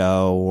canceled the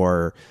show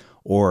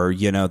or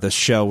you know, the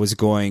show was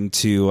going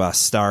to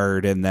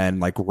start and then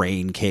like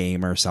rain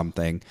came or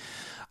something.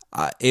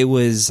 I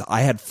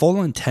had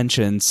full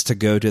intentions to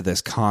go to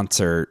this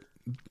concert,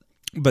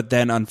 but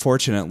then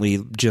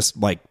unfortunately just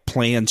like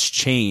plans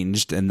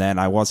changed and then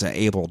I wasn't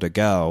able to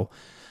go.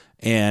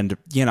 And,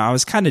 you know, I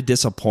was kind of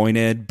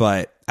disappointed,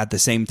 but at the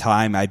same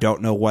time, I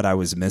don't know what I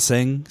was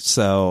missing.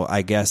 So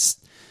I guess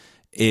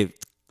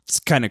it's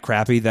kind of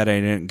crappy that I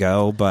didn't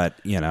go, but,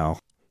 you know.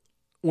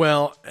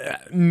 Well,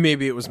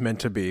 maybe it was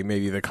meant to be.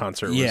 Maybe the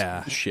concert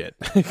was shit.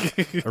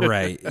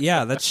 Right.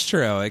 Yeah, that's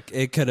true.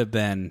 It could have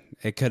been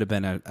a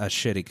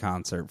shitty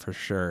concert for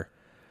sure.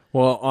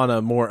 Well, on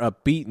a more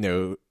upbeat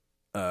note,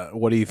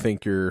 what do you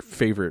think your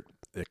favorite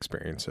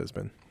experience has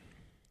been?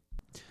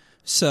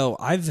 So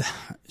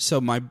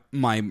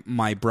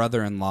my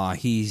brother-in-law,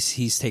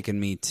 he's taken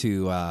me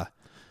to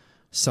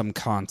some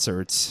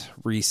concerts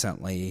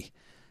recently.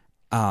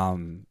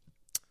 And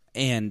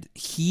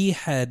he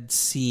had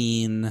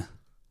seen,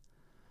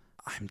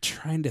 I'm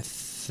trying to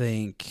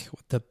think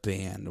what the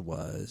band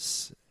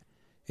was.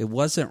 It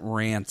wasn't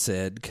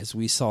Rancid because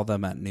we saw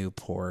them at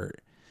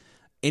Newport.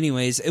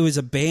 Anyways, it was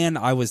a band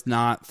I was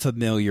not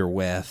familiar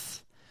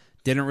with.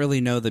 Didn't really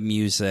know the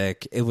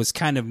music. It was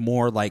kind of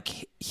more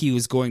like he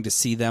was going to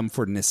see them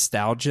for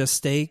nostalgia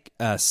stake.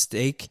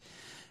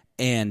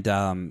 And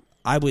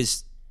I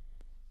was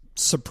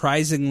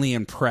surprisingly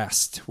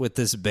impressed with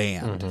this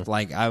band. Mm-hmm.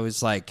 Like, I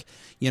was like,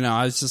 you know,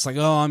 I was just like,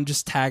 oh, I'm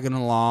just tagging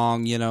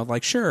along, you know,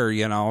 like, sure,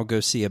 you know, I'll go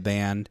see a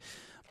band.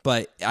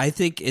 But I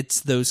think it's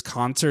those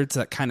concerts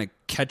that kind of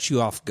catch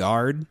you off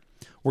guard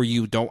where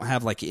you don't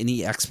have like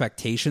any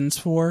expectations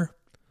for.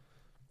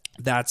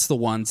 That's the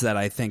ones that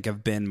I think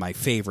have been my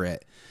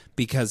favorite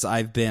because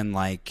I've been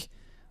like,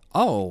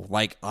 oh,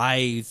 like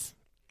I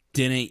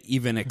didn't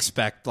even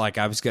expect like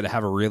I was going to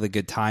have a really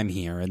good time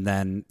here. And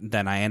then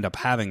I end up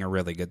having a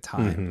really good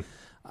time.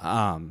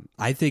 Mm-hmm.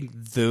 I think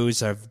those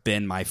have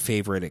been my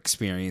favorite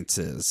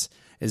experiences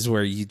is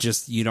where you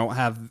don't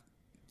have,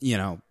 you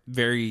know,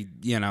 very,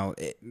 you know,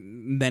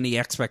 many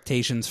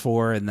expectations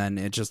for, and then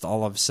it just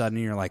all of a sudden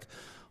you're like,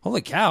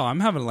 holy cow, I'm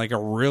having like a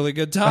really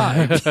good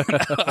time.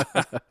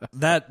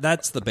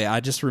 That's the band. I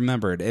just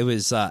remembered. It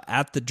was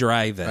At the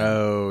Drive-In.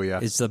 Oh, yeah.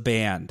 It's the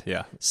band.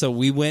 Yeah. So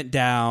we went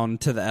down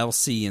to the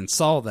LC and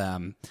saw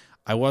them.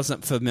 I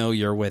wasn't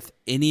familiar with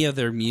any of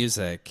their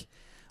music,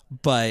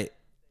 but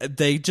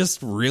they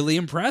just really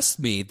impressed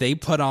me. They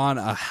put on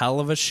a hell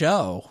of a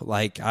show.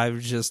 Like, I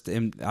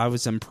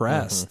was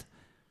impressed. Mm-hmm.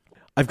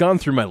 I've gone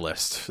through my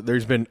list.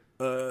 There's been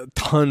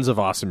tons of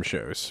awesome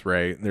shows,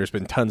 right? There's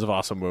been tons of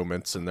awesome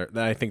moments, and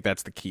I think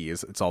that's the key.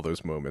 Is it's all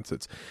those moments.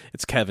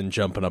 It's Kevin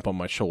jumping up on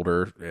my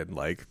shoulder and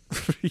like,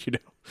 you know,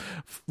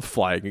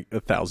 flying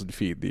 1,000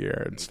 feet in the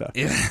air and stuff.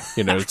 Yeah.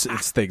 You know,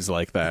 it's things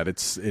like that.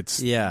 It's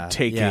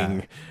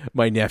taking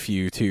my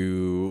nephew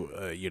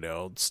to you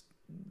know,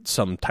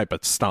 some type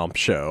of stomp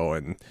show,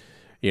 and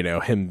you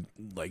know, him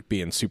like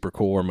being super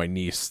cool, or my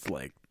niece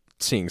like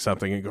seeing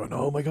something and going,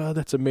 oh my god,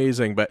 that's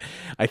amazing. But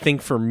I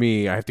think for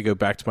me, I have to go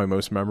back to my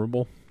most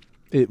memorable.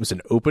 It was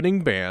an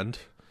opening band,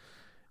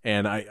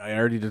 and I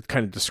already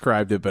kind of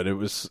described it, but it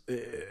was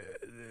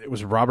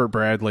Robert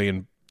Bradley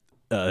and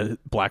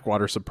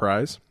Blackwater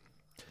Surprise,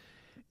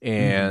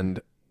 and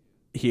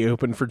he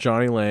opened for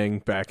Johnny Lang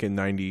back in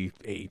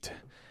 '98,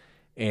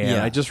 and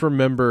I just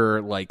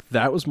remember like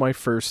that was my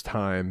first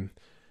time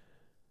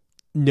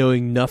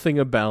knowing nothing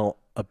about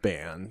a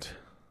band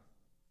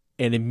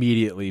and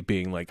immediately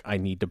being like, I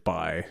need to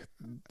buy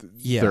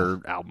their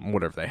album,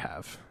 whatever they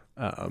have.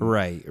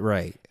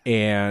 Right.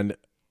 And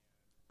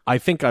I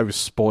think I was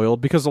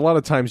spoiled because a lot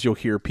of times you'll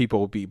hear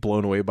people be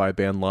blown away by a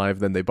band live,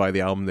 then they buy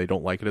the album, they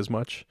don't like it as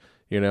much,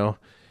 you know?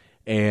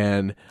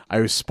 And I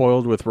was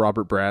spoiled with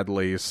Robert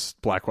Bradley's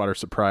Blackwater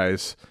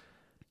Surprise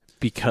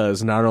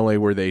because not only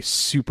were they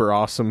super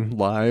awesome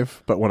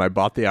live, but when I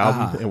bought the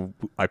album and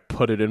I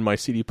put it in my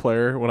CD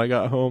player when I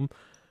got home,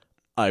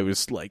 I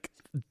was like,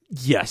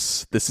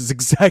 yes, this is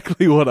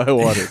exactly what I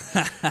wanted.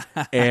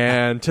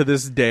 And to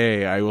this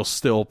day, I will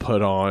still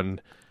put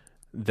on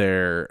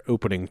their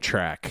opening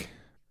track.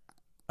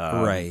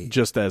 Right.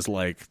 Just as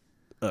like,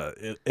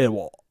 it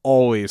will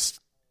always,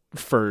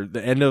 for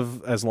the end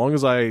of, as long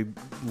as I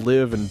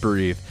live and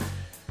breathe,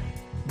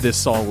 this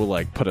song will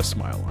like put a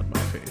smile on my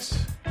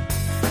face.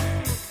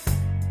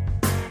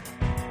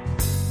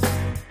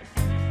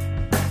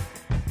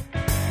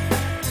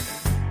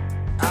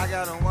 I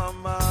got a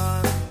woman,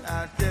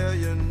 I tell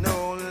you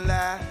no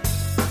lie.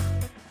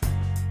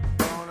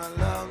 Gonna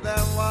love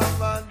that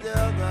woman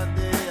till the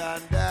day I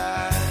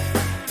die.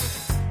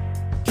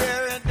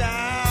 Carry it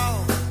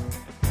down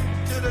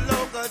to the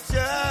local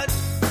church.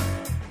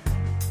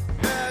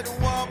 That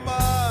woman,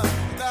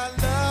 I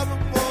love her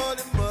more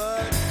than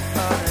much.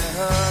 Honey,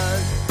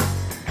 hush.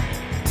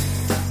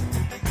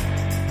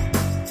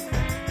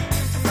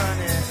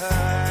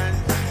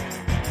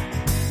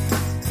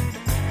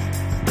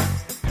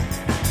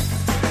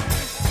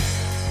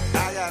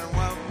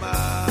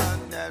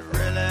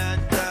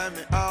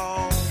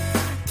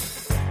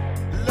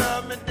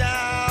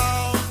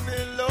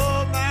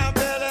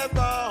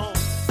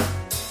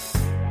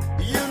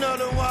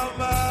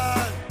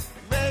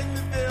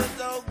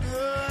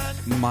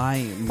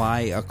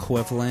 my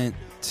equivalent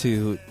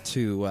to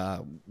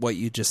what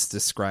you just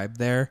described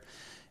there.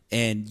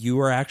 And you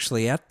were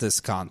actually at this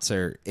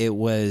concert. It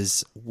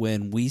was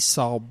when we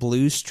saw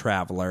Blues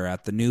Traveler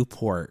at the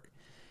Newport.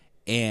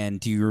 And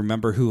do you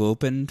remember who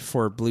opened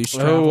for Blues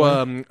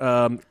Traveler?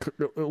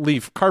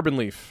 Carbon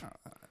Leaf.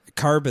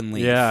 Carbon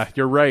Leaf. Yeah,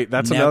 you're right.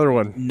 That's another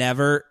one.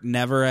 Never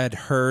had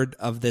heard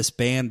of this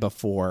band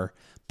before,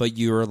 but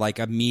you were like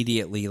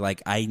immediately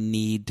like, I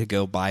need to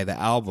go buy the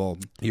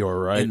album. You're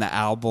right. And the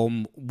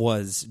album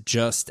was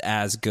just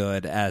as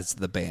good as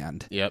the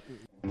band. Yep.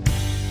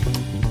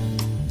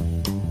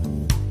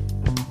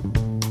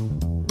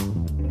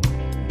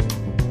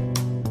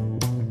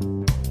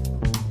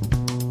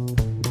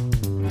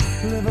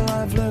 Live a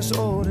life less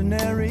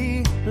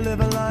ordinary, live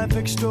a life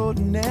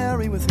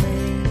extraordinary with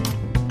me.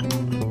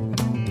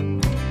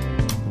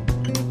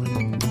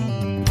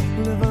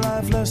 Live a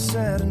life less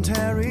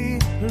sedentary,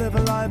 live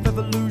a life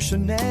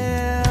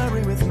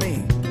evolutionary with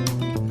me.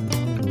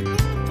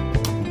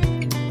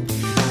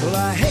 Well,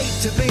 I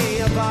hate to be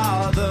a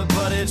bother,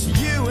 but it's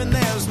you and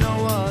there's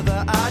no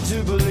other. I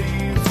do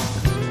believe.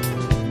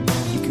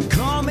 You can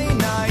call me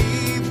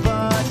naive,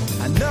 but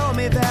I know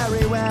me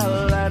very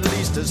well, at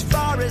least as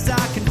far as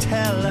I can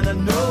tell, and I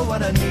know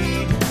what I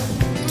need.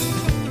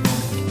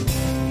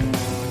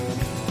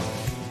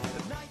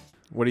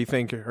 What do you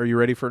think? Are you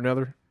ready for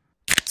another?